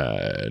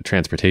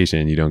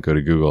transportation. You don't go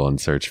to Google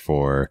and search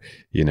for,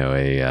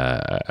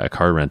 a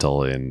car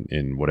rental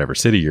in whatever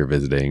city you're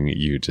visiting.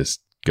 You just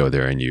go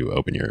there and you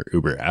open your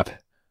Uber app.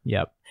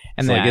 Yep.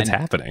 And it's then like it's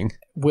happening.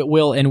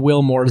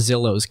 Will more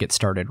Zillows get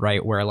started,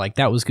 right? Where like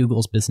that was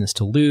Google's business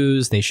to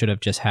lose. They should have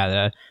just had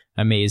a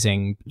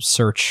amazing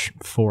search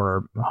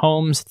for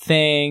homes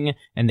thing,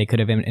 and they could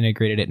have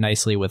integrated it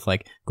nicely with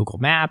like Google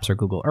Maps or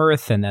Google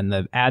Earth, and then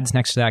the ads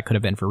next to that could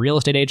have been for real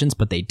estate agents,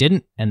 but they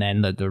didn't. And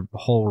then the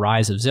whole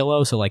rise of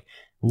Zillow. So like,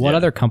 what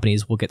other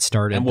companies will get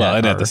started?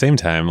 And at the same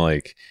time,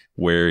 like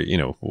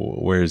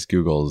where's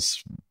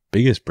Google's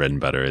biggest bread and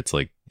butter? It's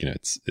like,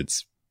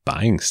 it's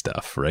buying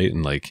stuff, right?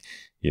 And like,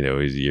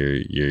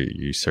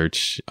 you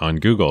search on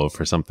Google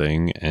for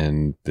something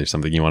and there's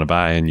something you want to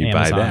buy and you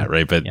buy that,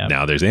 right? But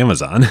now there's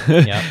Amazon.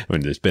 I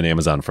mean, there's been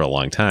Amazon for a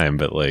long time,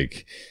 but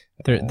like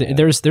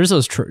there's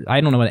those, I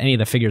don't know what any of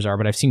the figures are,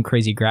 but I've seen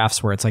crazy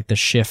graphs where it's like the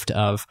shift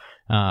of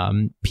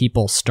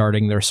people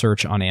starting their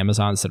search on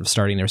Amazon instead of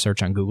starting their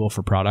search on Google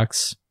for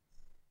products.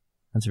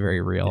 That's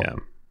very real.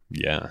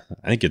 Yeah.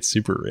 I think it's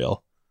super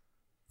real.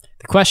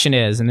 The question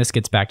is, and this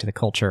gets back to the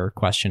culture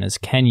question, is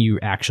can you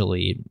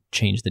actually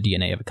change the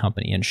DNA of a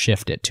company and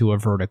shift it to a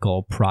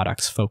vertical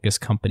products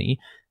focused company?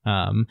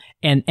 And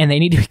they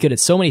need to be good at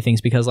so many things,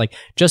 because like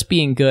just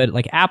being good,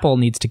 like Apple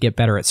needs to get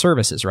better at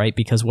services, right?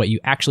 Because what you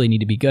actually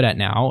need to be good at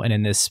now, and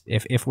in this,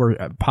 if we're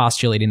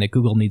postulating that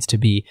Google needs to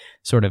be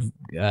sort of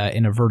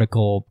in a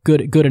vertical,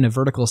 good in a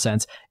vertical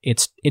sense,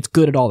 it's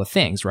good at all the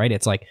things, right?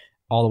 It's like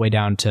all the way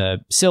down to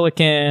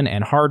silicon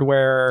and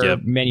hardware,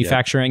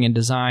 manufacturing and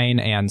design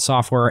and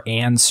software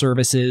and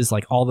services,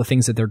 like all the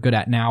things that they're good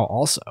at now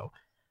also.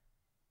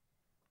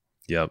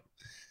 Yep.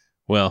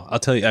 Well, I'll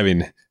tell you, I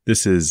mean,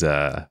 this is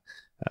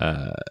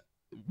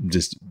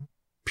just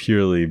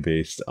purely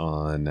based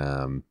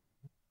on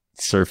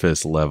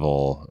surface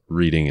level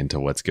reading into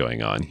what's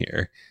going on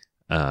here.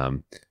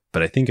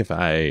 But I think if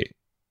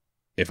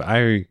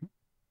I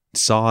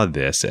saw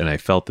this and I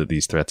felt that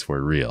these threats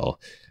were real,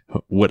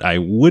 what I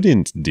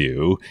wouldn't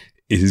do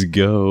is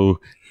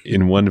go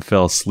in one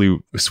fell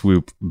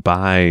swoop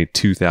buy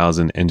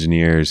 2,000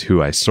 engineers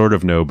who I sort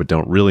of know but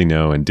don't really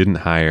know and didn't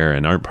hire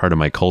and aren't part of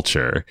my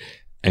culture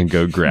and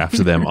go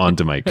graft them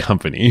onto my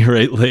company,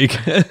 right? Like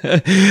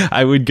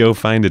I would go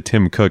find a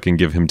Tim Cook and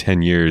give him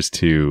 10 years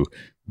to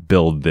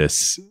build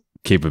this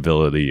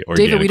capability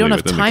organically. David, we don't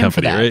have time company,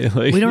 for that. Right?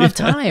 Like, we don't have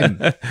time.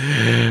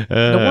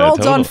 The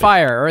world's on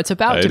fire, or it's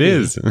about to be. It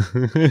is.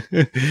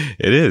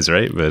 It is,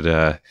 right?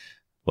 But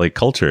like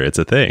culture, it's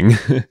a thing.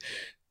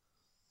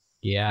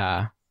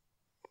 Yeah.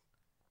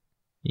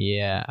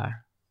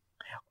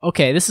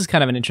 Okay, this is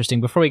kind of an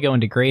interesting, before we go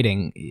into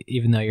grading,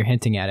 even though you're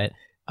hinting at it,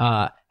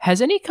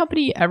 has any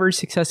company ever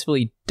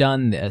successfully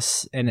done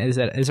this? And is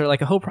there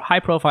like a high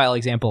profile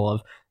example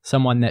of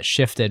someone that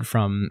shifted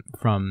from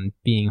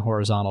being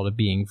horizontal to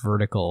being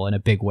vertical in a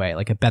big way,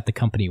 like a bet the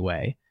company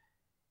way?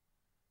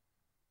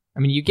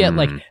 I mean, you get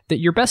like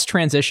your best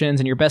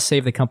transitions and your best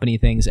save the company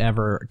things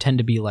ever tend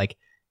to be like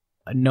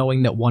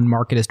knowing that one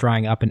market is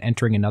drying up and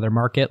entering another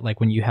market. Like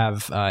when you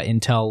have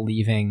Intel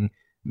leaving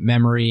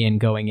memory and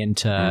going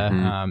into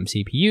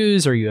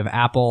CPUs, or you have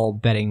Apple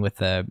betting with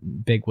the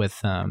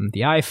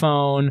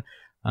iPhone.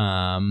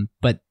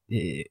 But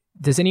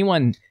does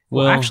anyone?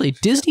 Well, actually,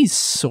 Disney's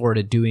sort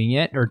of doing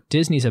it, or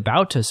Disney's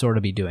about to sort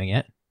of be doing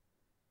it,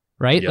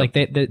 right? Like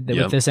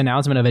with this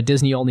announcement of a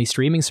Disney-only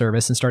streaming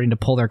service and starting to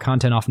pull their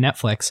content off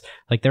Netflix,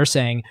 like they're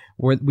saying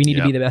we need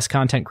to be the best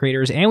content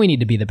creators and we need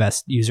to be the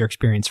best user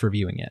experience for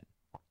viewing it.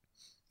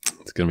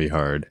 It's going to be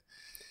hard.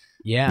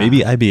 Yeah.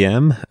 Maybe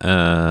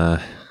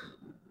IBM.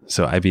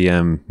 So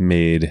IBM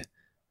made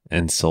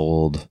and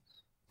sold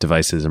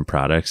devices and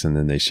products, and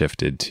then they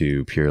shifted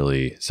to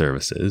purely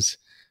services.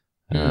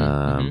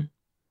 But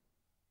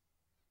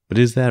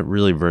is that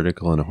really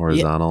vertical and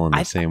horizontal in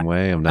the same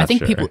way? I'm not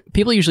sure. I think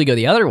people usually go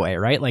the other way,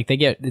 right? Like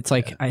it's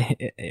like,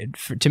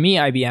 to me,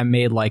 IBM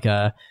made like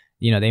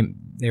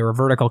they were a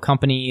vertical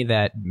company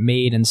that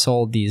made and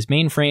sold these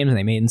mainframes, and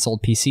they made and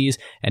sold PCs,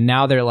 and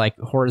now they're like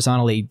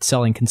horizontally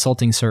selling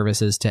consulting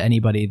services to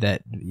anybody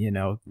that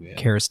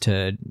cares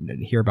to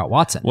hear about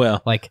Watson.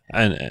 Well, like,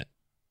 and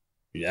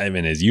I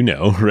mean, as you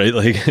know, right?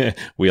 Like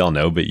we all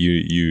know, but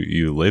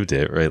you lived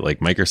it, right? Like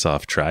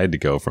Microsoft tried to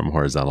go from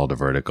horizontal to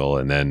vertical,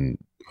 and then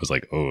was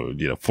like,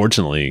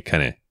 fortunately,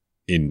 kind of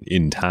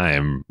in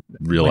time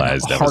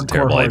realized that was a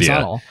terrible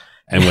idea.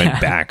 And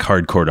went back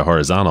hardcore to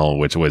horizontal,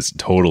 which was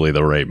totally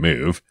the right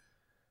move.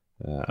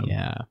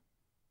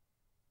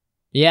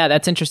 Yeah,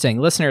 that's interesting.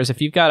 Listeners,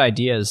 if you've got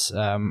ideas,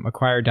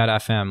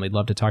 acquire.fm, we'd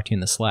love to talk to you in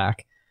the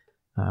Slack.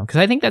 Because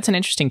I think that's an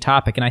interesting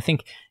topic, and I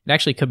think it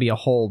actually could be a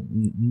whole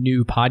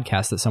new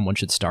podcast that someone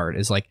should start,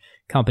 is like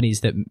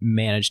companies that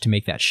manage to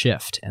make that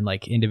shift and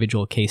like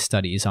individual case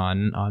studies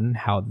on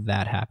how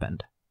that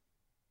happened.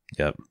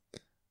 Yep.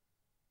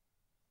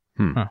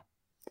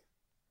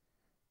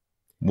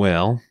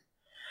 Well...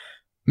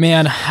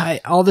 Man,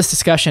 all this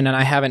discussion, and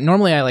I haven't.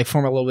 Normally, I like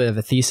form a little bit of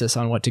a thesis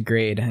on what to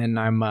grade, and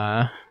I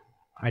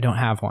don't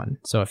have one.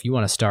 So if you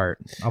want to start,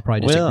 I'll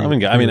probably just. Well,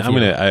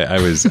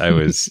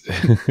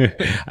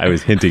 I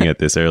was hinting at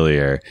this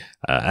earlier,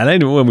 and I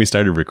knew when we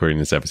started recording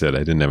this episode, I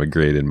didn't have a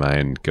grade in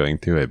mind going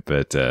through it,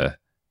 but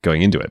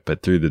going into it,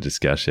 but through the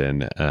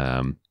discussion,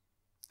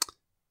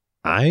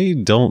 I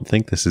don't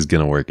think this is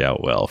going to work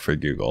out well for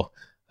Google.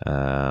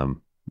 We're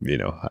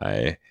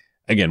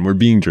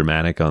being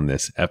dramatic on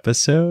this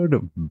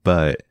episode,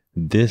 but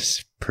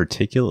this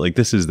particular, like,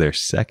 this is their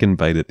second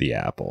bite at the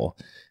apple.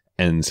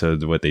 And so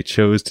what they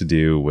chose to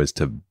do was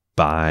to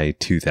buy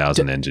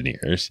 2,000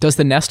 engineers. Does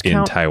the Nest in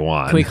count?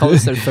 Taiwan? Can we call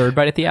this their third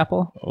bite at the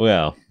apple?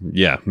 Well,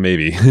 yeah,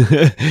 maybe.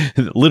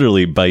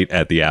 Literally bite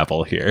at the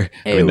apple here.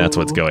 I mean, that's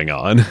what's going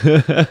on.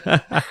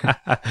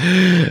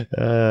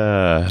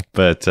 I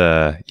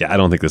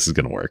don't think this is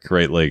going to work,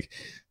 right? Like,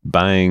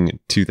 buying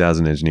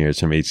 2,000 engineers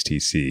from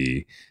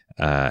HTC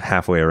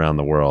halfway around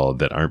the world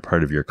that aren't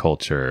part of your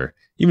culture,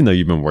 even though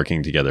you've been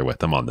working together with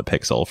them on the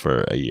Pixel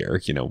for a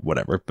year,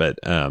 whatever. But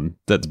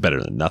that's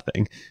better than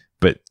nothing.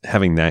 But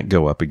having that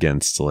go up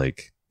against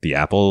like the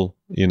Apple,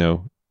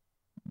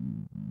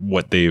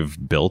 what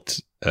they've built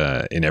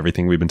in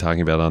everything we've been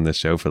talking about on this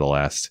show for the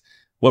last,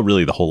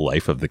 really the whole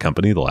life of the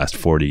company, the last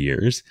 40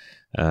 years.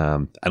 I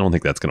don't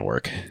think that's going to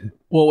work.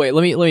 Well, wait,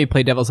 let me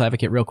play devil's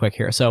advocate real quick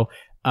here. So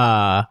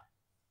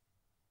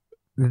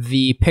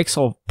the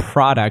Pixel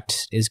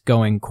product is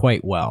going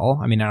quite well.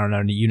 I mean, I don't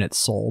know the units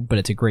sold, but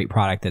it's a great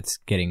product that's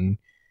getting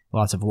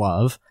lots of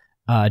love.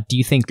 Do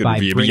you think how many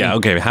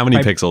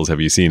Pixels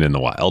have you seen in the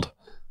wild?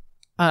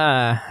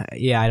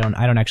 I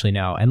don't actually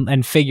know.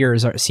 And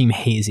figures seem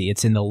hazy.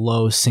 It's in the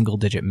low single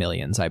digit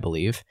millions, I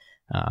believe,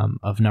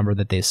 of number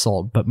that they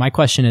sold. But my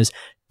question is,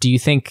 do you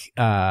think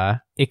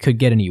it could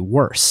get any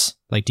worse?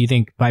 Like, do you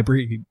think by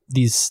bringing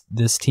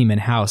this team in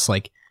house,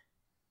 like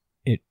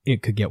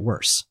it could get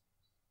worse?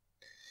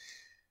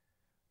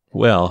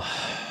 Well,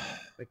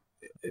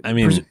 I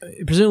mean,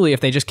 presumably,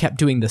 if they just kept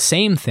doing the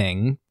same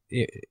thing,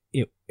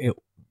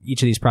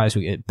 each of these products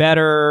would get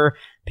better.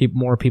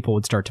 More people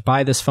would start to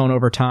buy this phone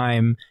over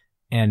time,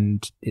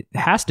 and it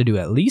has to do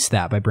at least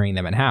that by bringing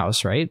them in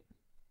house, right?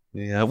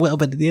 Yeah, well,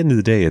 but at the end of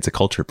the day, it's a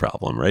culture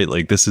problem, right?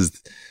 Like, this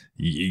is,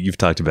 you've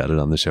talked about it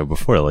on the show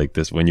before, like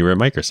this when you were at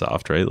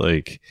Microsoft, right?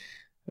 Like,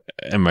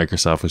 and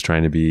Microsoft was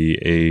trying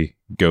to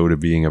go to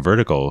being a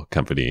vertical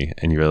company,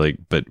 and you were like,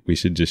 but we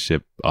should just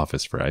ship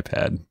Office for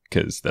iPad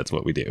because that's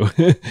what we do,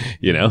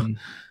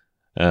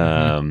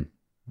 Mm-hmm.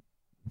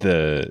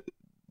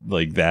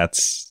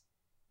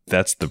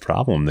 That's the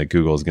problem that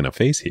Google is going to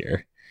face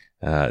here.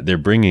 They're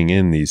bringing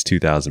in these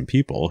 2,000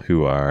 people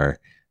who are,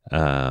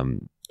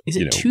 is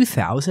it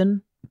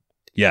 2,000?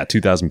 Yeah,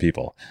 2,000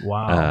 people.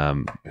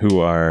 Wow. Who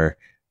are,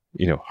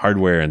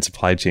 hardware and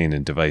supply chain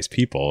and device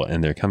people,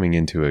 and they're coming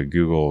into a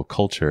Google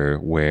culture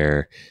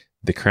where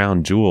the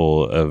crown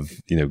jewel of,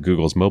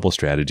 Google's mobile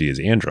strategy is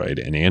Android,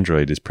 and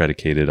Android is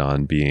predicated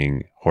on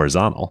being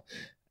horizontal.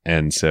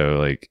 And so,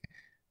 like,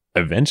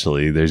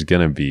 eventually there's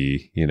going to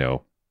be,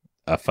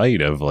 a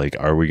fight of like,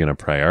 are we going to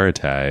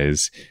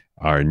prioritize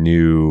our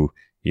new,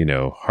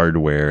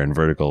 hardware and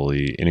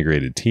vertically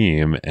integrated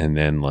team? And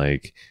then,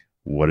 like,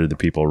 what are the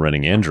people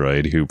running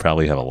Android who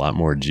probably have a lot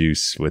more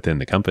juice within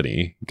the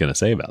company going to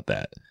say about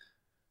that?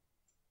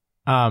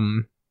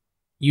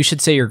 You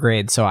should say your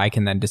grade so I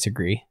can then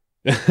disagree.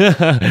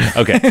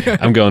 Okay.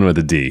 I'm going with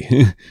a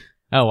D.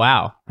 Oh,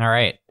 wow. All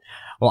right.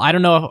 Well, I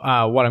don't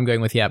know what I'm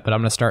going with yet, but I'm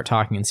going to start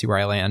talking and see where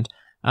I land.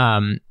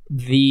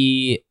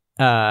 The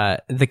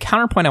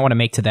counterpoint I want to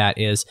make to that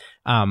is,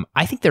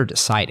 I think they're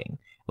deciding.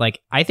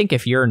 Like, I think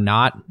if you're an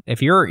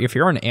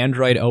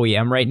Android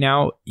OEM right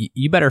now,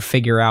 you better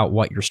figure out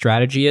what your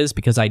strategy is,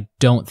 because I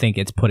don't think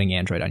it's putting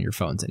Android on your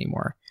phones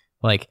anymore.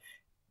 Like,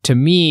 to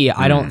me,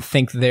 I don't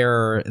think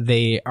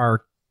they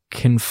are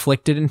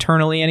conflicted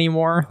internally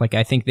anymore. Like,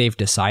 I think they've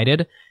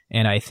decided,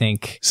 and I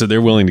think so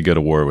they're willing to go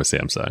to war with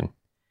Samsung.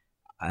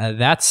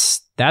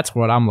 That's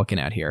what I'm looking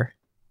at here.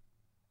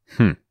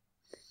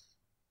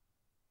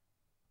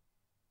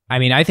 I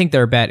mean, I think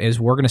their bet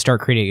is we're going to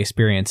start creating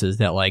experiences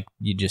that, like,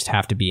 you just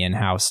have to be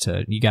in-house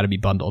you got to be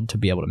bundled to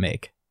be able to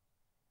make.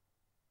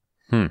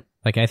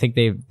 Like, I think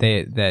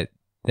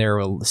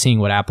they're seeing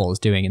what Apple is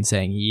doing and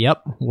saying,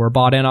 yep, we're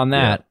bought in on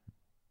that. Yeah.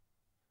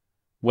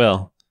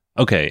 Well,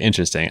 okay,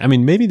 interesting. I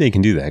mean, maybe they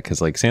can do that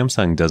because, like,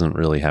 Samsung doesn't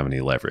really have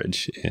any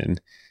leverage and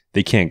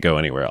they can't go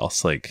anywhere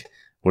else. Like,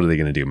 what are they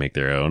going to do? Make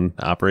their own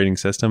operating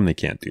system? They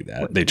can't do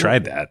that. They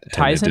tried that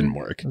and it didn't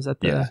work. Was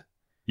that the...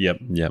 Yeah.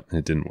 Yep.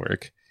 It didn't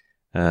work.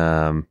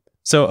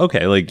 So,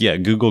 okay, like, yeah,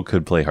 Google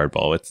could play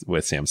hardball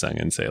with Samsung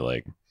and say,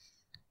 like,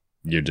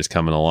 you're just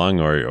coming along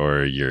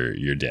or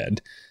you're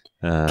dead.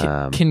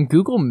 Can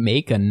Google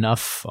make enough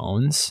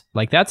phones?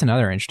 Like, that's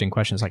another interesting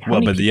question. It's like, how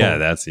many people,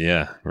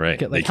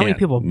 right. Like, how many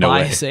people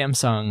buy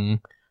Samsung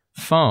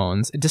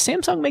phones? Does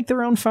Samsung make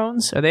their own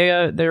phones? Are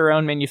they their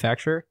own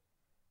manufacturer?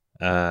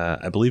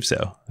 I believe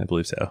so.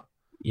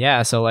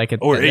 Yeah, so like,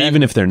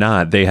 even if they're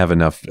not, they have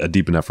a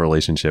deep enough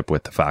relationship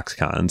with the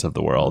Foxcons of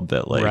the world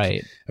that, like,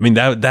 right. I mean,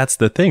 that's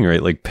the thing,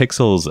 right? Like,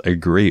 Pixel's a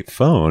great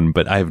phone,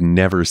 but I've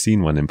never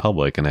seen one in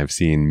public, and I've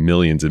seen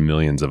millions and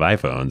millions of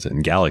iPhones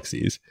and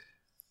Galaxies.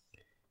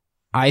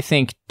 I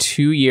think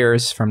 2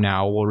 years from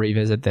now we'll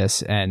revisit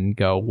this and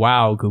go,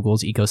 wow,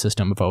 Google's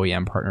ecosystem of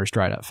OEM partners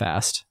dried up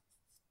fast.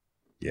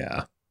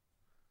 Yeah.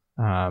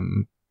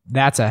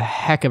 That's a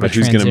heck of a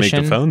transition. But who's going to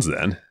make the phones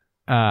then?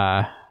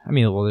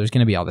 well, there's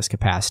going to be all this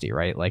capacity,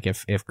 right? Like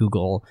if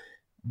Google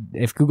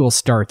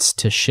starts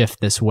to shift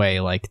this way,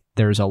 like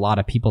there's a lot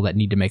of people that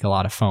need to make a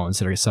lot of phones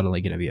that are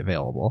suddenly going to be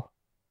available.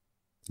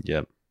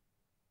 Yep.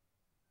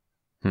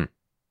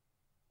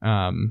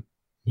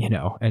 You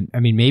know, and I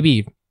mean,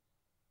 maybe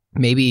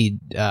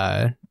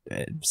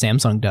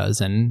Samsung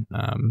does, and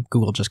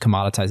Google just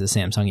commoditizes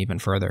Samsung even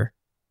further.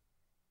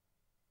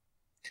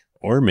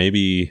 Or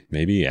maybe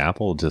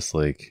Apple just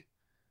like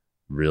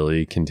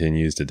really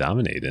continues to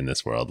dominate in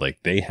this world. Like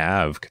they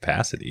have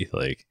capacity.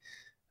 Like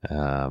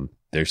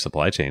their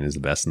supply chain is the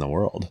best in the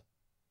world.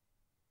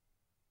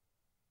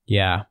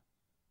 Yeah.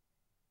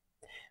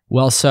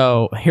 Well,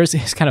 so here's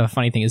kind of a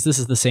funny thing is this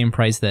is the same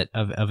price that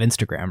of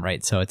Instagram,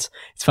 right? So it's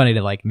funny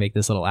to like make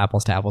this little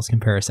apples to apples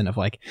comparison of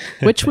like,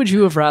 which would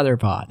you have rather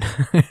bought?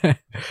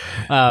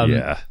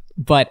 Yeah.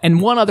 But,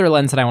 and one other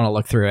lens that I want to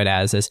look through it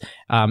as is,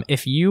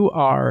 if you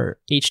are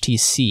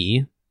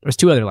HTC, there's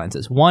two other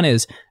lenses. One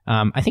is,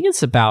 I think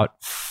it's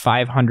about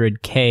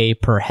 $500K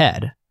per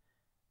head.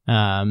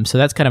 So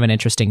that's kind of an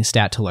interesting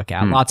stat to look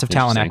at. Lots of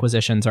talent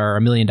acquisitions are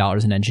 $1 million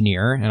an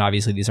engineer, and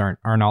obviously these aren't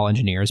all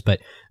engineers, but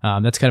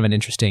that's kind of an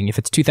interesting. If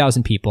it's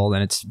 2,000 people,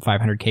 then it's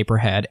 $500K per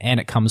head, and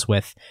it comes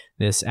with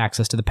this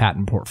access to the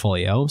patent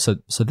portfolio. So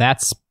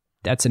it's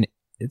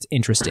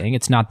interesting.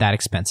 It's not that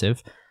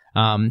expensive.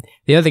 The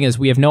other thing is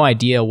we have no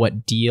idea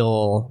what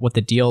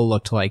the deal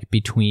looked like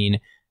between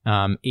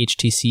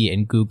HTC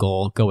and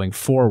Google going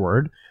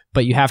forward.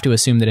 But you have to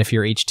assume that if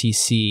you're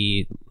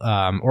HTC,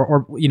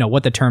 or you know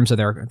what the terms of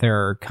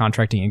their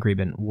contracting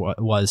agreement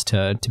was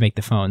to make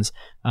the phones.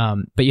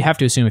 But you have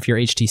to assume if you're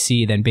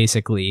HTC, then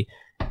basically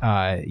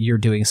you're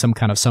doing some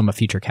kind of sum of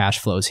future cash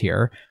flows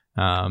here,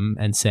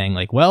 and saying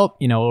like, well,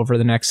 you know, over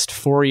the next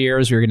 4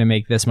 years, you're going to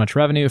make this much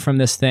revenue from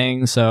this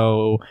thing.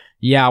 So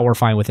yeah, we're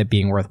fine with it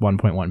being worth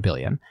 1.1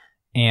 billion.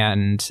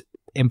 And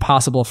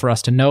impossible for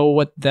us to know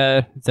what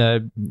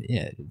the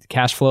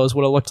cash flows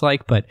would have looked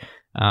like, but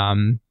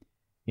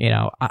you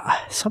know,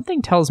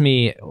 something tells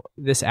me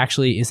this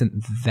actually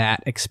isn't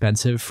that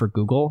expensive for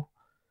Google.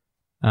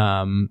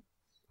 No,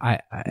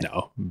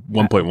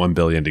 1.1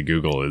 billion to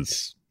Google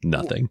is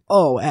nothing.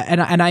 Oh,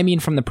 and I mean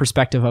from the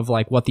perspective of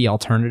like what the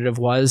alternative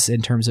was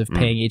in terms of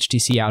paying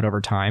HTC out over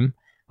time.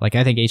 Like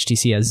I think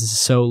HTC has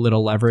so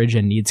little leverage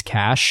and needs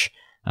cash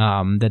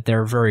that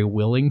they're very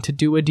willing to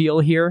do a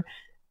deal here.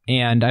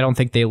 And I don't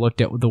think they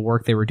looked at the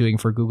work they were doing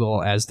for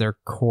Google as their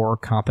core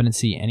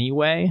competency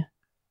anyway.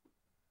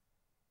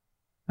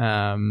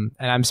 And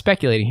I'm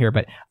speculating here,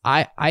 but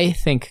I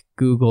think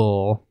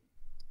Google,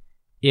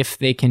 if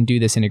they can do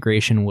this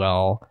integration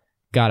well,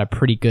 got a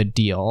pretty good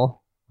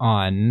deal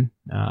on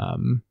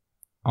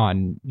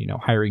you know,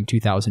 hiring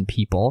 2,000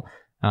 people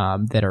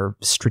that are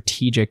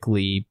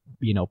strategically,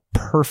 you know,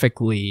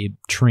 perfectly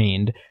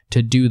trained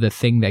to do the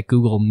thing that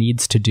Google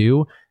needs to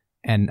do.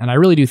 And I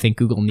really do think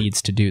Google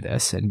needs to do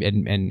this, and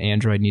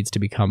Android needs to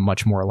become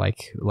much more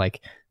like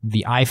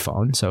the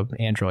iPhone. So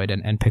Android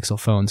and Pixel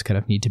phones kind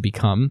of need to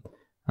become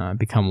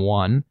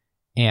one.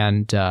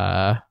 And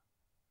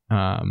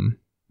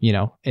you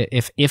know,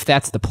 if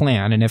that's the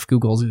plan, and if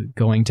Google's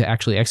going to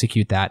actually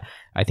execute that,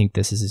 I think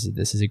this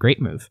is a great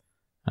move.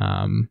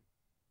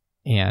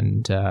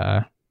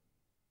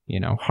 You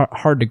know,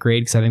 hard to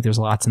grade because I think there's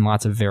lots and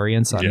lots of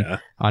variance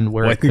on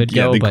where it could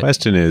go. The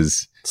question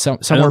is, I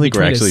don't think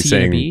we're actually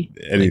saying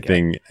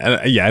anything.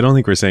 I don't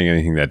think we're saying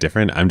anything that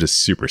different. I'm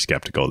just super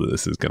skeptical that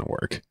this is going to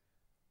work.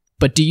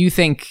 But do you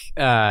think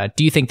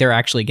they're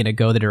actually going to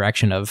go the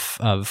direction of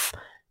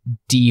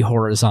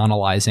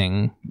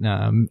dehorizontalizing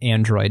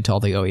Android to all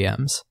the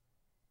OEMs?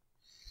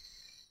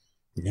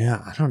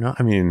 Yeah, I don't know.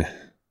 I mean,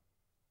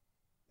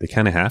 they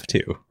kind of have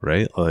to,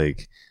 right?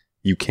 Like,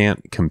 you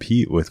can't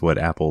compete with what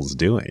Apple's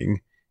doing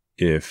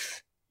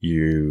if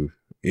you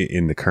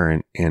in the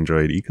current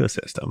Android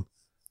ecosystem.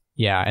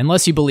 Yeah,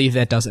 unless you believe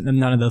that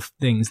none of the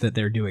things that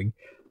they're doing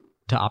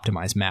to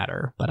optimize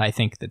matter. But I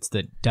think that's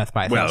the death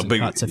by a thousand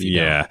cuts. If you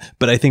don't.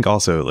 But I think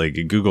also like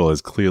Google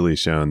has clearly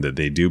shown that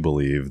they do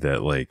believe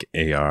that like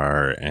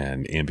AR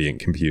and ambient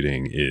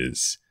computing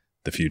is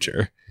the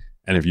future.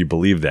 And if you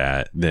believe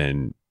that,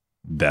 then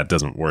that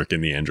doesn't work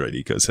in the Android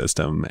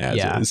ecosystem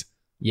as is.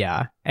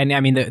 Yeah. And I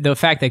mean, the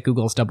fact that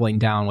Google's doubling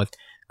down with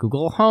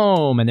Google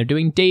Home and they're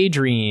doing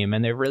Daydream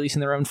and they're releasing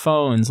their own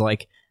phones,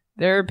 like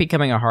they're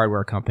becoming a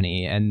hardware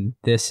company, and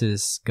this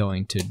is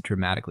going to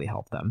dramatically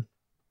help them.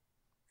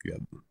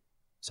 Yep.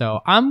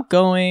 So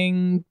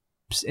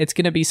it's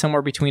going to be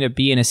somewhere between a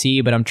B and a C,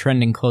 but I'm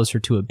trending closer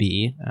to a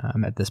B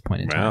at this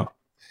point in time. Wow.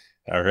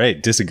 All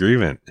right.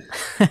 Disagreement.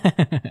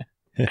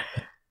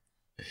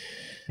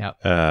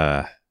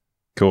 Yep.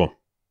 Cool.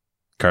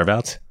 Carve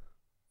outs?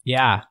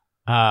 Yeah.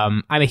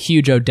 I'm a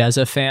huge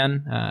Odessa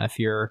fan. If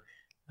you're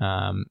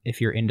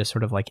into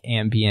sort of like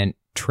ambient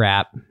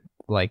trap,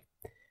 like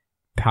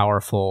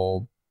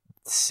powerful,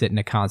 sit in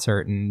a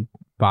concert and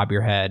bob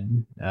your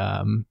head.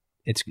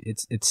 It's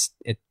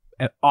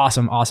an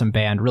awesome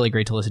band. Really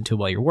great to listen to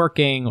while you're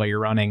working, while you're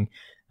running.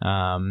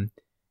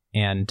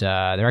 and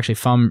they're actually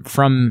from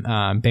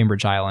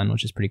Bainbridge Island,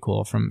 which is pretty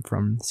cool, from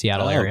the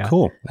Seattle area.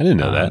 Cool! I didn't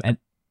know that. And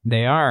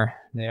they are,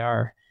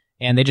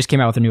 and they just came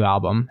out with a new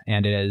album,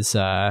 and it is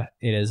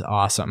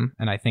awesome.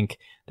 And I think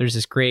there's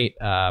this great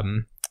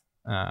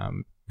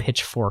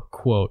Pitchfork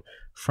quote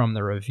from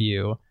the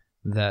review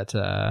that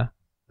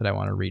I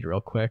want to read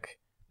real quick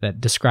that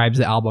describes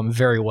the album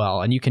very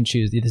well. And you can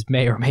choose, this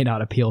may or may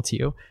not appeal to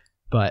you,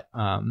 but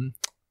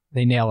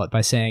they nail it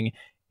by saying,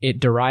 it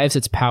derives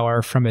its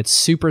power from its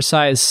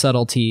supersized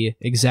subtlety,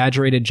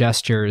 exaggerated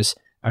gestures,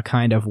 a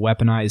kind of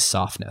weaponized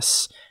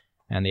softness.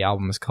 And the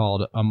album is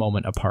called A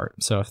Moment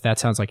Apart. So if that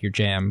sounds like your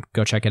jam,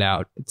 go check it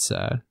out. It's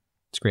a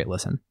great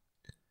listen.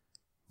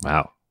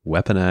 Wow.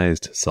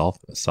 Weaponized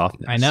softness.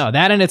 I know.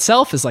 That in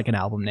itself is like an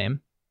album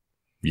name.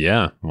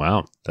 Yeah.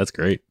 Wow. That's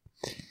great.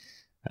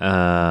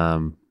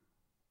 Well,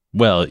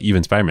 you've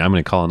inspired me. I'm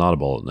going to call an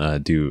audible,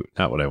 do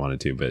not what I wanted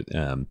to, but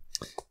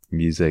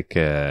music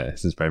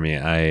has inspired me.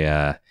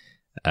 I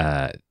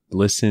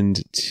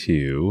listened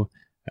to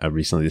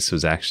recently. This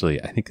was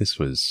actually, I think this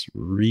was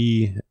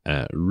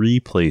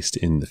replaced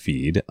in the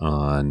feed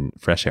on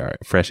Fresh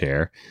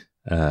Air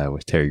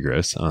with Terry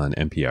Gross on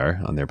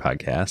NPR on their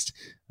podcast.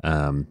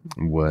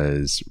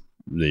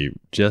 They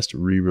just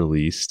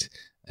re-released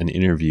an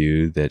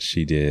interview that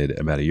she did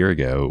about a year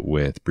ago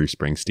with Bruce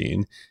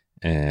Springsteen,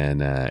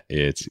 and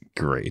it's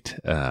great.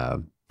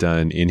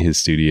 Done in his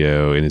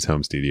studio, in his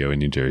home studio in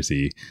New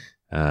Jersey.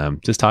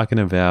 Just talking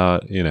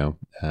about,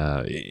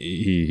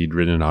 he'd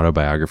written an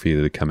autobiography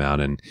that had come out,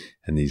 and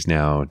he's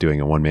now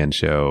doing a one-man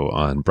show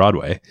on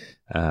Broadway.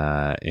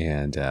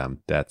 And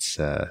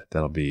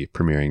that'll be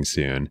premiering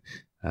soon,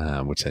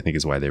 which I think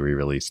is why they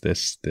re-released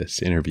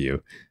this interview.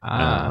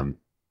 And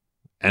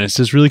it's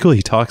just really cool.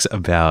 He talks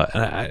about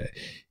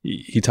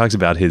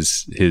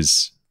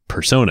his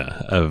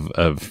persona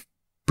of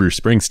Bruce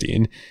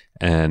Springsteen,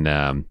 and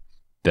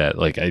that,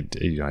 like, I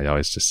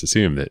always just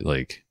assume that,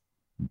 like,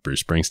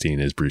 Bruce Springsteen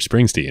is Bruce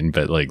Springsteen,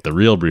 but, like, the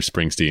real Bruce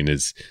Springsteen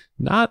is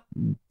not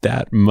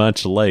that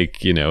much like,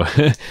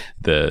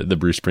 the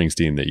Bruce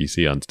Springsteen that you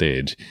see on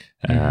stage.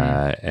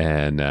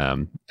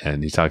 Mm-hmm.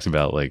 And he talks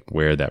about, like,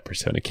 where that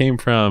persona came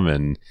from,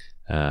 and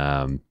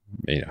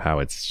how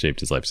it's shaped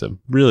his life. So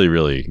really,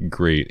 really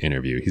great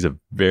interview. He's a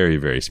very,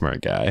 very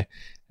smart guy,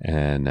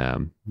 and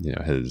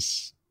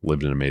has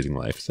lived an amazing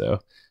life. So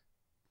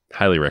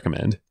highly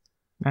recommend.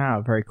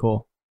 Oh, very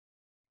cool.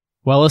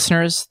 Well,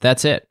 listeners,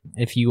 that's it.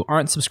 If you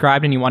aren't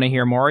subscribed and you want to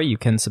hear more, you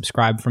can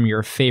subscribe from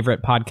your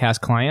favorite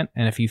podcast client.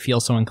 And if you feel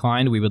so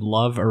inclined, we would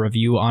love a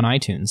review on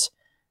iTunes.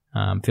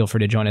 Feel free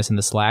to join us in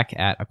the Slack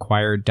at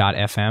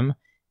acquired.fm.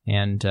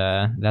 And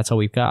that's all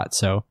we've got.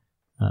 So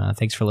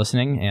thanks for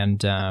listening.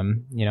 And,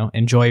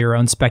 enjoy your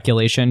own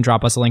speculation.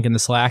 Drop us a link in the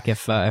Slack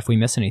if we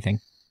miss anything.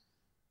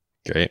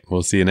 Great.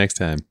 We'll see you next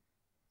time.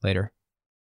 Later.